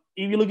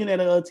if you're looking at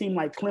a team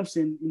like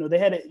Clemson, they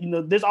had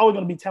there's always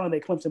going to be talent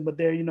at Clemson, but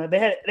they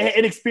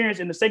had experience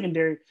in the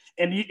secondary,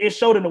 and it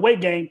showed in the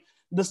Wake game.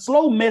 The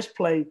slow mesh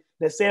play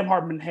that Sam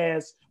Hartman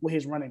has with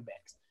his running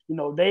backs.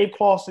 Dave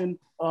Clawson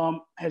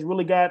has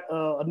really got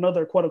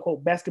another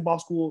quote-unquote basketball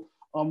school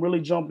really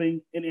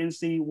jumping in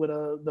NC with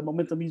the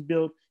momentum he's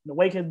built.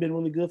 Wake has been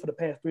really good for the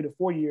past 3 to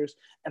 4 years,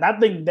 and I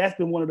think that's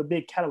been one of the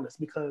big catalysts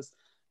because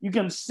you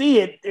can see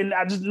it, and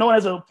I just know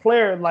as a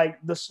player, like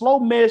the slow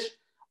mesh,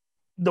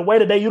 the way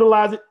that they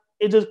utilize it,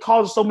 it just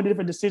causes so many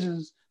different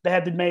decisions that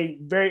have to be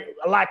made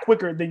a lot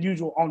quicker than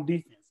usual on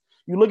defense.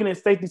 You're looking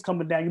at safeties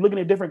coming down. You're looking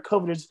at different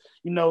coverages,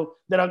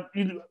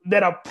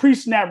 that are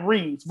pre-snap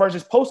reads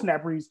versus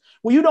post-snap reads.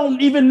 Well, you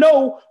don't even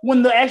know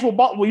when the actual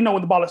ball. Well,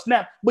 when the ball is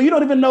snapped, but you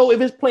don't even know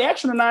if it's play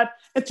action or not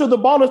until the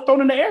ball is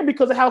thrown in the air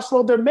because of how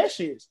slow their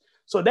mesh is.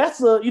 So that's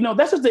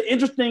just an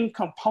interesting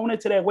component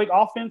to that Wake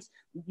offense.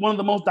 One of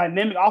the most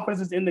dynamic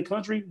offenses in the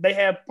country. They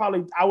have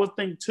probably, I would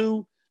think,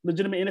 2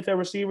 legitimate NFL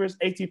receivers,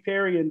 A.T.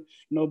 Perry and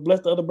bless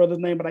the other brother's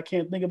name, but I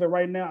can't think of it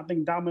right now. I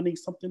think Dominique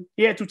something.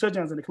 He had 2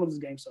 touchdowns in the Clemson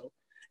game, so.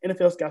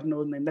 NFL scouts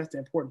know his name. That's the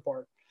important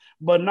part.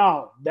 But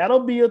no, that'll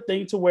be a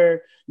thing to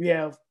where you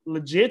have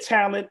legit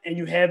talent and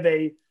you have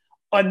a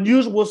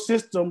unusual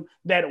system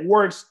that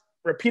works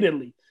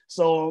repeatedly.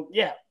 So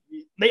yeah,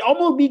 they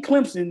almost beat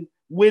Clemson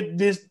with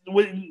that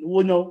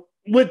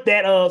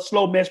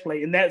slow mesh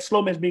play, and that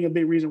slow mesh being a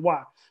big reason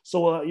why.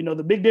 So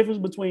the big difference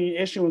between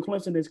SU and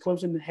Clemson is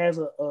Clemson has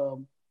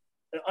an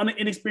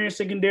inexperienced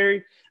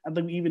secondary. I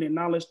think we even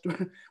acknowledged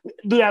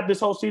throughout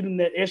this whole season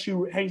that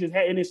SU hangs his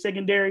hat in his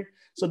secondary.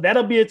 So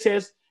that'll be a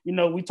test.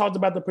 We talked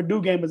about the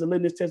Purdue game as a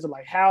litmus test of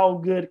like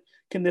how good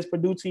can this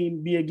Purdue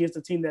team be against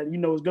a team that,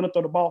 is going to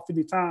throw the ball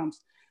 50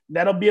 times.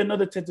 That'll be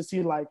another test to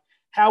see like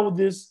how will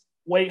this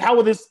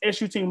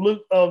SU team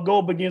go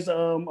up against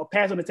a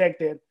passing attack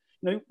that,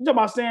 you talk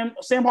about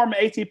Sam Hartman,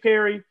 A.T.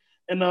 Perry,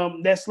 and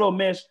that slow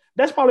mesh.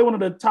 That's probably one of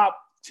the top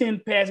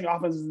 10 passing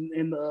offenses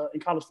in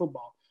college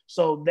football.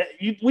 So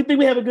we think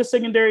we have a good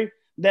secondary.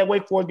 That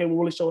Wake Forest game will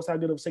really show us how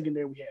good of a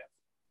secondary we have.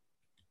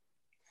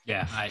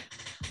 Yeah,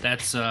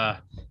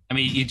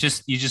 you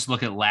just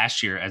look at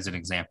last year as an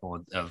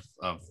example of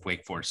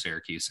Wake Forest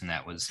Syracuse, and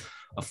that was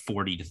a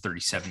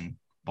 40-37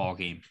 ball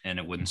game, and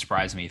it wouldn't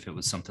surprise me if it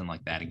was something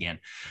like that again.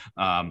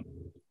 When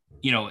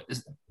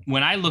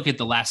I look at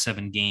the last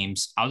 7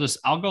 games,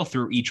 I'll go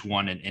through each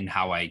one and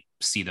how I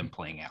see them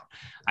playing out.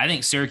 I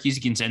think Syracuse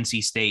against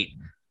NC State,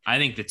 I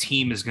think the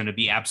team is going to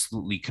be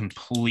absolutely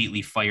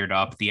completely fired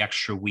up. The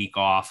extra week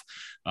off,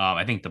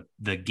 I think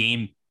the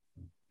game,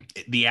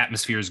 the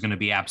atmosphere is going to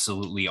be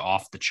absolutely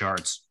off the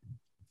charts.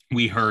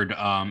 We heard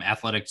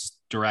athletics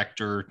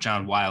director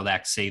John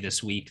Wildak say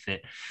this week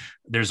that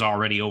there's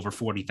already over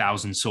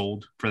 40,000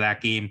 sold for that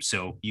game.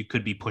 So you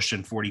could be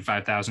pushing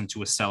 45,000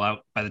 to a sellout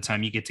by the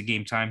time you get to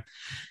game time.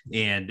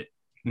 And,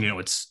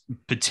 it's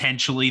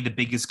potentially the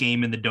biggest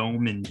game in the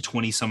Dome in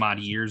 20 some odd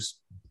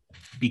years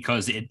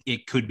because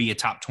it could be a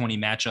top 20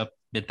 matchup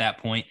at that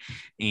point,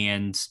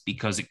 and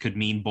because it could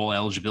mean bowl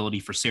eligibility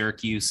for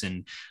Syracuse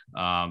and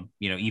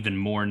even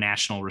more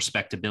national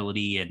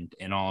respectability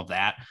and all of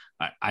that.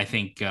 I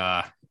think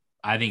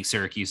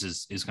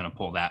Syracuse is going to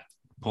pull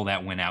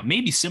that win out,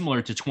 maybe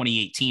similar to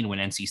 2018 when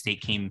NC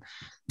State came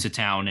to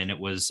town and it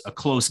was a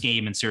close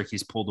game and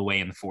Syracuse pulled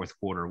away in the fourth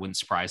quarter. Wouldn't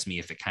surprise me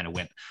if it kind of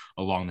went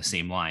along the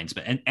same lines,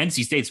 but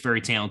NC State's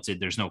very talented.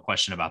 There's no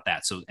question about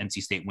that. So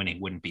NC State winning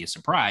wouldn't be a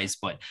surprise,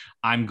 but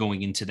I'm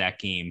going into that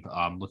game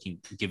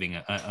giving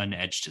an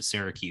edge to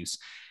Syracuse.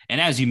 And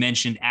as you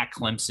mentioned, at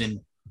Clemson,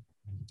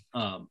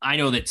 I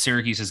know that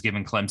Syracuse has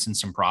given Clemson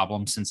some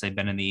problems since they've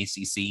been in the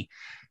ACC,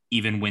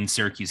 even when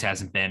Syracuse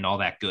hasn't been all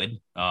that good.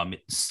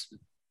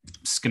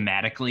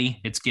 Schematically,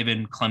 it's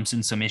given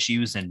Clemson some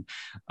issues, and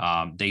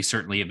they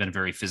certainly have been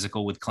very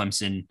physical with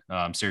Clemson.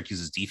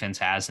 Syracuse's defense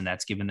has, and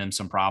that's given them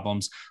some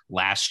problems.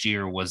 Last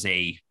year was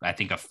I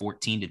think a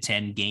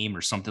 14-10 game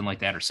or something like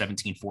that, or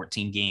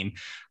 17-14 game.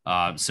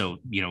 So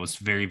it's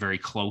very, very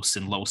close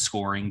and low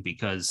scoring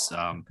because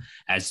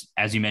as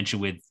you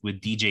mentioned with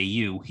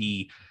DJU,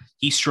 he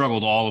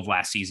struggled all of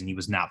last season. He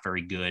was not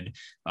very good.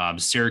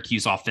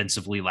 Syracuse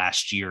offensively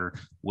last year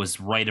was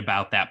right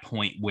about that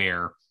point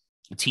where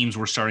teams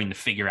were starting to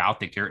figure out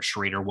that Garrett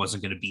Schrader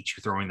wasn't going to beat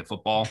you throwing the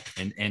football.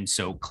 And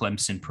so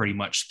Clemson pretty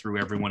much threw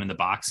everyone in the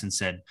box and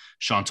said,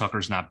 Sean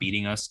Tucker's not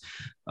beating us.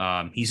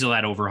 He still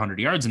had over 100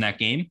 yards in that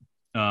game,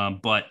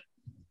 but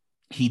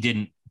he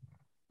didn't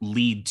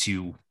lead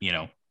to,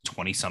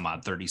 20 some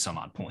odd, 30 some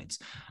odd points.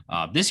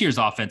 This year's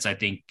offense, I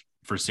think,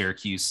 for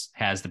Syracuse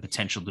has the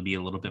potential to be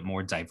a little bit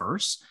more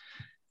diverse.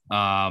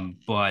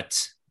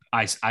 But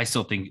I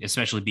still think,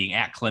 especially being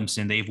at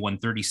Clemson, they've won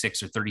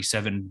 36 or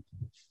 37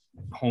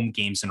 home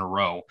games in a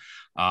row.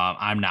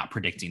 I'm not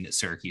predicting that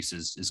Syracuse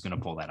is going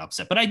to pull that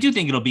upset, but I do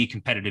think it'll be a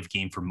competitive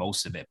game for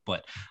most of it,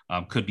 but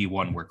could be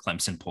one where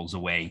Clemson pulls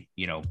away,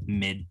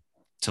 mid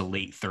to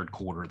late third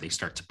quarter, they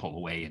start to pull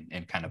away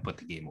and kind of put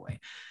the game away.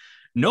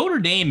 Notre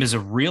Dame is a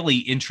really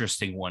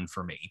interesting one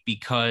for me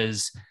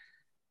because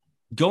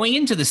going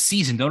into the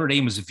season, Notre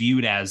Dame was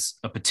viewed as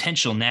a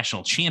potential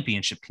national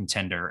championship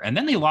contender, and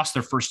then they lost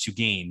their first two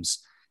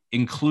games,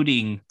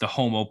 including the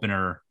home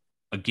opener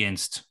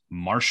against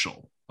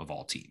Marshall of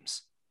all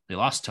teams. They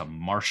lost to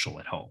Marshall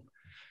at home.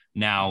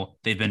 Now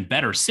they've been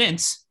better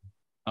since.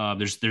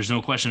 There's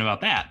no question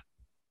about that.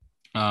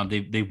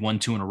 They've won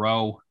two in a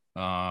row,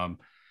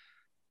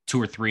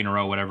 2 or 3 in a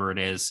row, whatever it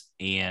is.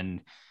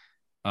 And,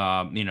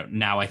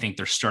 now I think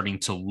they're starting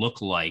to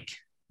look like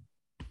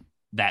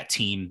that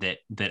team that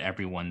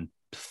everyone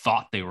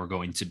thought they were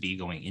going to be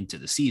going into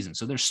the season.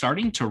 So they're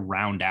starting to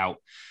round out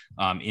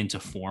into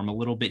form a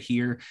little bit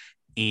here.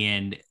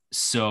 And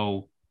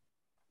so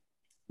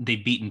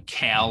they've beaten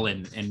Cal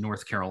and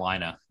North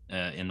Carolina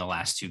in the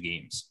last 2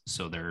 games.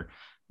 So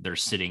they're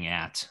sitting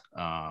at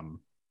 2-2.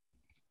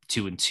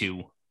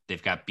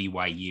 They've got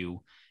BYU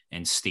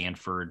and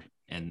Stanford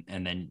and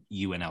then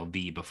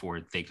UNLV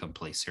before they come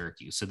play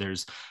Syracuse. So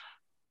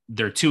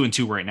they're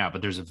 2-2 right now,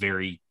 but there's a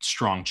very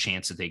strong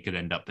chance that they could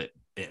end up at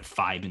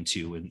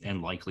 5-2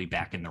 and likely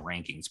back in the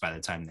rankings by the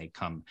time they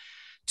come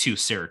to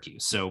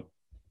Syracuse. So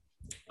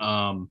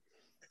I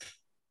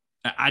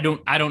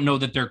don't know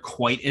that they're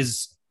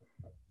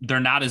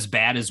not as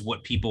bad as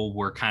what people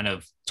were kind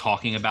of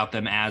talking about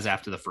them as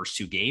after the first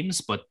 2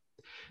 games, but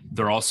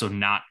they're also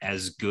not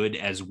as good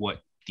as what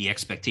the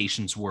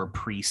expectations were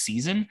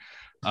preseason.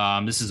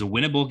 This is a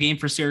winnable game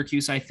for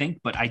Syracuse, I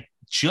think, but I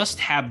just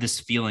have this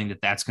feeling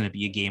that that's going to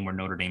be a game where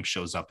Notre Dame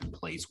shows up and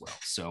plays well.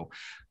 So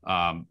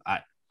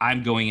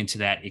I'm going into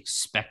that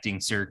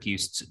expecting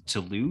Syracuse to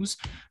lose,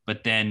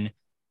 but then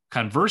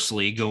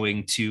conversely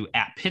going to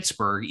at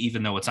Pittsburgh,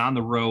 even though it's on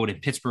the road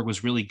and Pittsburgh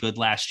was really good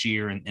last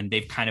year and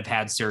they've kind of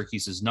had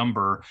Syracuse's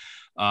number.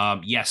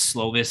 Yes,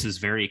 Slovis is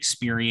very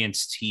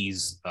experienced.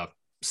 He's a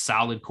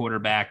solid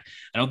quarterback.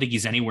 I don't think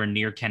he's anywhere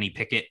near Kenny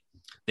Pickett.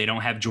 They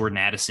don't have Jordan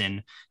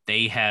Addison.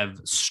 They have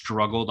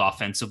struggled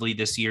offensively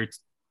this year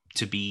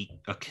to be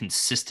a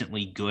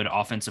consistently good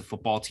offensive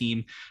football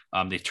team.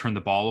 They've turned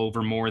the ball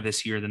over more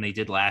this year than they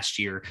did last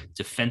year.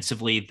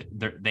 Defensively,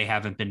 they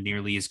haven't been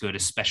nearly as good,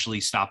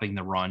 especially stopping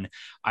the run.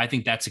 I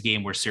think that's a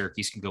game where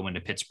Syracuse can go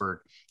into Pittsburgh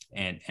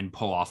and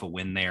pull off a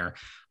win there.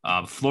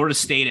 Florida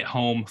State at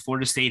home.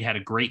 Florida State had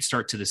a great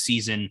start to the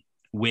season,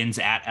 wins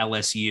at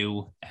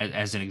LSU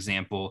as an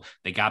example.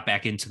 They got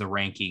back into the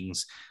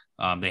rankings.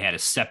 They had a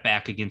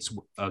setback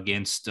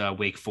against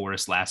Wake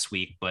Forest last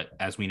week, but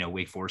as we know,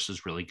 Wake Forest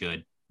is really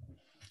good.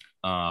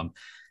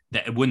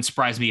 That it wouldn't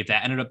surprise me if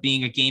that ended up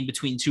being a game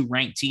between 2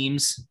 ranked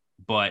teams,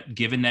 but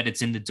given that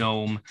it's in the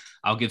Dome,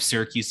 I'll give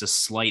Syracuse a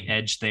slight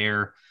edge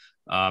there.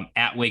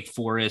 At Wake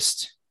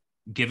Forest,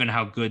 given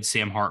how good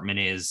Sam Hartman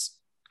is,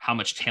 how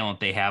much talent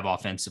they have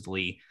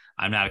offensively,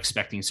 I'm not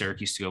expecting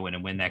Syracuse to go in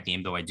and win that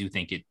game, though I do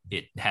think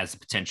it has the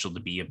potential to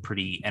be a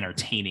pretty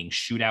entertaining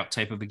shootout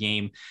type of a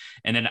game.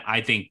 And then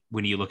I think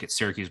when you look at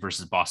Syracuse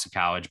versus Boston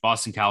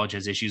College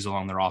has issues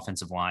along their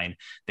offensive line.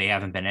 They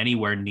haven't been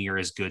anywhere near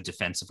as good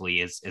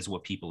defensively as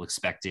what people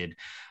expected.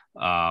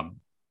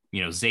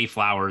 Zay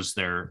Flowers,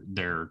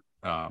 their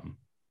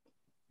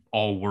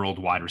all-world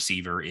wide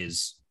receiver,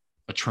 is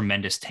a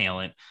tremendous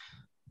talent.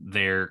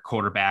 Their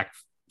quarterback,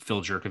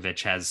 Phil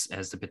Jurkovich,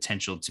 has the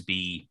potential to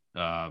be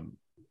a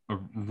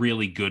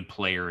really good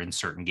player in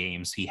certain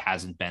games. He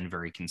hasn't been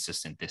very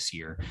consistent this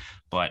year,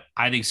 but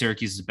I think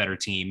Syracuse is a better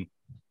team.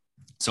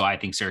 So I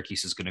think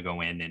Syracuse is going to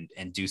go in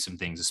and do some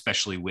things,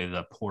 especially with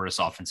a porous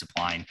offensive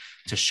line,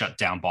 to shut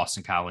down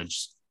Boston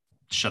College,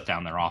 shut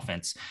down their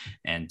offense,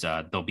 and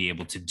they'll be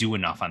able to do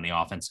enough on the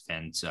offensive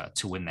end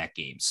to win that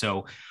game.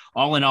 So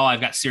all in all,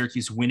 I've got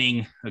Syracuse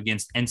winning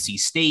against NC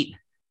State,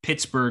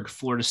 Pittsburgh,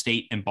 Florida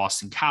State, and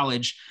Boston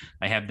College.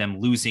 I have them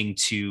losing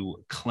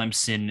to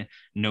Clemson,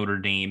 Notre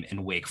Dame,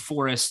 and Wake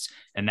Forest,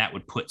 and that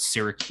would put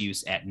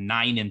Syracuse at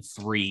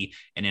 9-3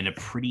 and in a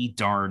pretty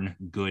darn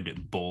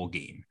good bowl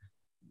game.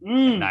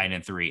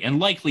 9-3, and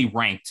likely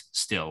ranked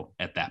still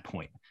at that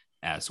point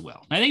as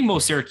well. And I think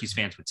most Syracuse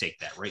fans would take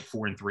that, right?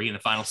 4-3 in the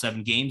final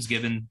 7 games,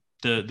 given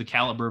the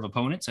caliber of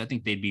opponents. I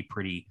think they'd be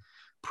pretty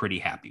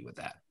happy with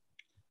that.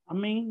 I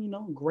mean,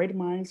 great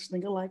minds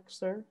think alike,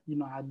 sir.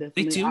 I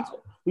definitely They do.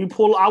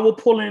 I will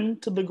pull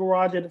into the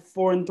garage at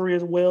 4-3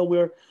 as well.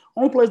 We're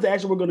only place that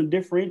actually we're going to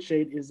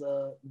differentiate is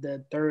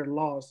the third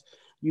loss.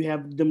 You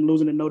have them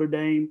losing to Notre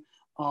Dame.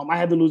 I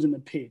have them losing to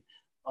Pitt.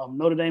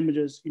 Notre Dame is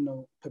just,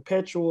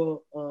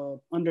 perpetual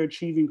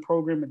underachieving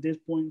program at this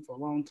point for a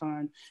long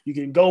time. You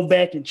can go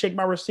back and check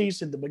my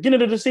receipts at the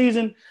beginning of the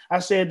season. I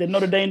said that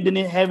Notre Dame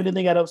didn't have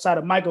anything outside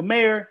of Michael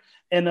Mayer,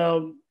 and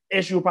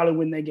SU will probably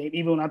win that game,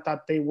 even when I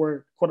thought they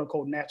were quote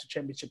unquote national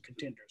championship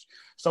contenders.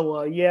 So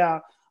I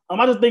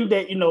just think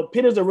that,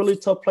 Pitt is a really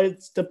tough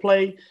place to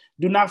play.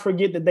 Do not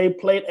forget that they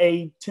played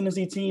a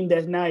Tennessee team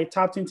that's now a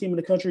top 10 team in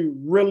the country,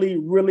 really,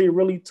 really,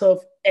 really tough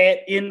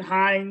in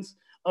Hines.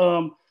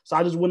 So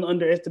I just wouldn't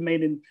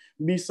underestimate and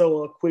be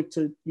so quick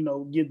to,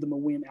 give them a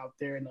win out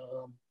there in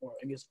or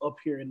I guess up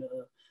here in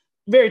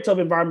a very tough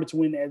environment to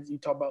win, as you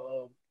talk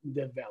about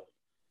Death Valley.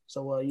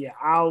 So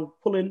I'll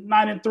pull in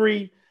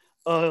 9-3,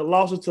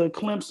 losses to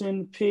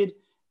Clemson, Pitt,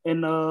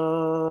 and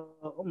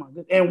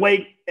and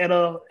Wake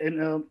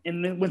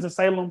in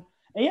Winston-Salem.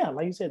 And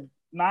like you said,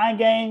 9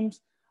 games.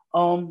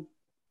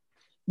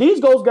 These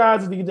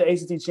guys to get the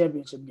ACC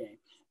championship game.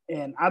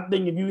 And I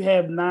think if you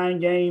have 9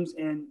 games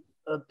and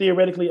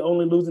theoretically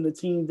only losing the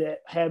teams that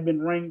have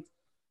been ranked,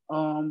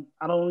 I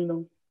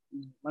don't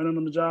learning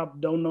on the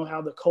job, don't know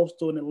how the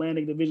Coastal and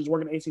Atlantic divisions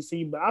work in the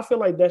ACC, but I feel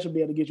like that should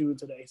be able to get you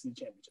into the ACC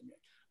championship game.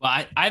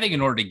 Well, I think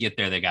in order to get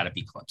there, they got to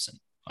beat Clemson,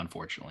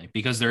 unfortunately,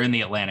 because they're in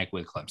the Atlantic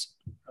with Clemson.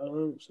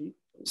 Oh, see.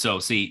 So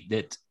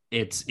that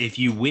it's if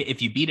you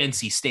beat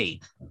NC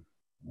State,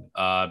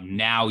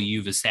 now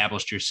you've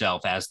established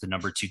yourself as the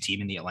number 2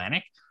 team in the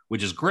Atlantic,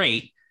 which is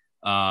great.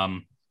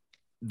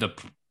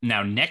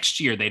 Now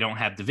next year they don't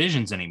have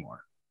divisions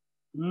anymore.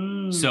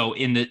 So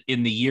in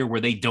the year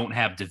where they don't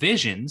have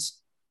divisions,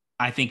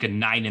 I think a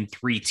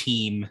 9-3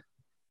 team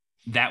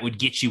that would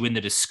get you in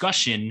the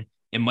discussion.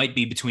 It might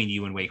be between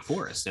you and Wake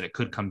Forest, that it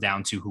could come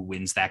down to who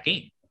wins that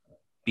game,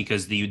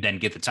 because you then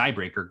get the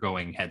tiebreaker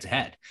going head to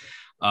head.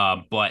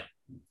 But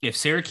if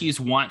Syracuse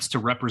wants to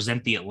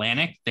represent the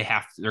Atlantic,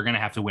 they're going to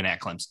have to win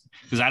at Clemson,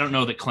 because I don't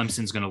know that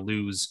Clemson's going to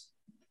lose,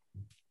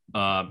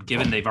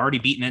 given they've already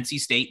beaten NC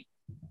State.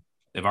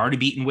 They've already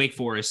beaten Wake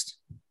Forest.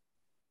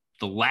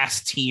 The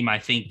last team I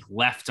think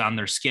left on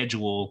their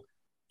schedule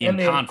in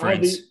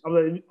conference.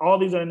 All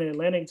these are in the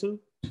Atlantic too?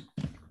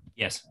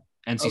 Yes.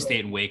 NC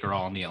State and Wake are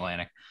all in the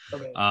Atlantic.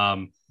 Okay.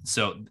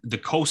 So the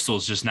Coastal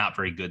is just not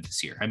very good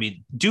this year. I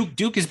mean,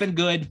 Duke has been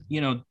good.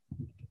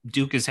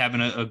 Duke is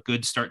having a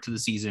good start to the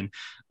season.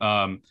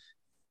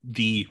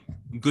 The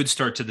good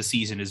start to the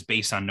season is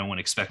based on no one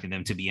expecting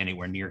them to be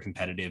anywhere near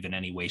competitive in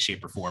any way,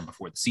 shape, or form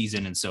before the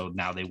season. And so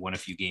now they won a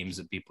few games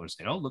and people are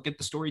saying, oh, look at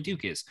the story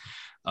Duke is,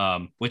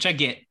 which I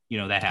get,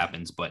 that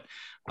happens. But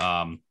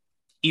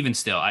even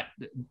still,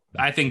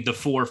 I think the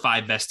 4 or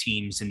 5 best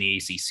teams in the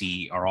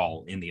ACC are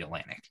all in the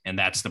Atlantic. And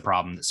that's the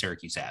problem that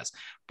Syracuse has.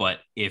 But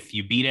if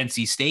you beat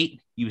NC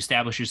State, you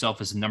establish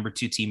yourself as a number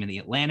 2 team in the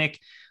Atlantic.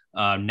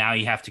 Now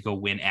you have to go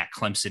win at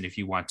Clemson if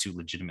you want to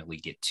legitimately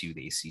get to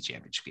the ACC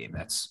championship game.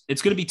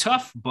 It's going to be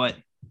tough, but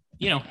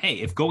hey,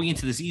 if going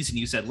into the season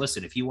you said,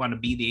 listen, if you want to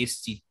be the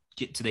ACC,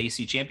 get to the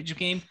ACC championship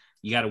game,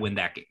 you got to win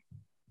that game.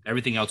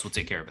 Everything else will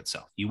take care of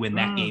itself. You win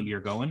that game,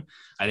 you're going.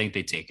 I think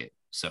they take it.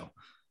 So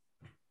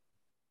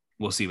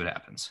we'll see what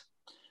happens.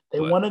 They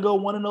want to go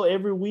 1-0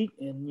 every week,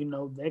 and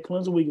that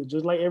Clemson week is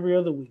just like every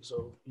other week.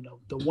 So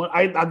the one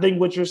I think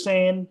what you're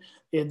saying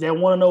is that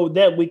 1-0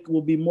 that week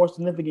will be more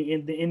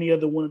significant than any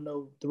other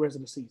 1-0 the rest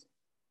of the season.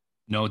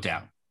 No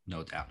doubt.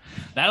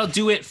 That'll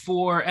do it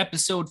for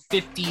episode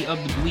 50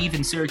 of the Believe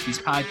in Syracuse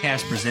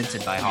podcast,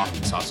 presented by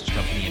Hoffman Sausage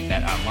Company and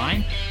Bet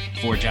Online.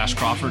 For Josh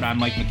Crawford, I'm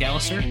Mike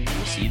McAllister.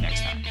 We'll see you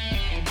next time.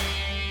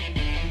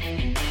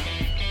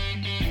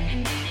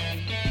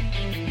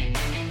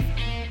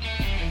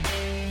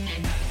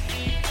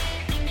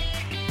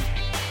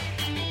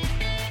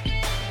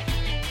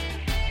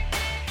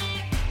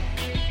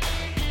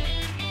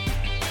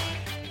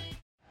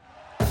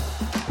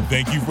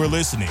 Thank you for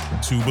listening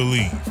to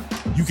Believe.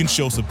 You can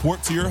show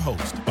support to your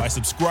host by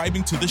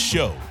subscribing to the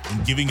show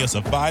and giving us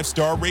a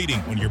 5-star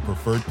rating on your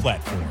preferred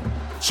platform.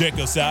 Check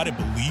us out at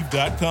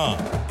Believe.com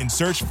and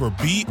search for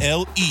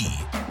BLEAV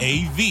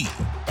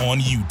on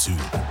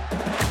YouTube.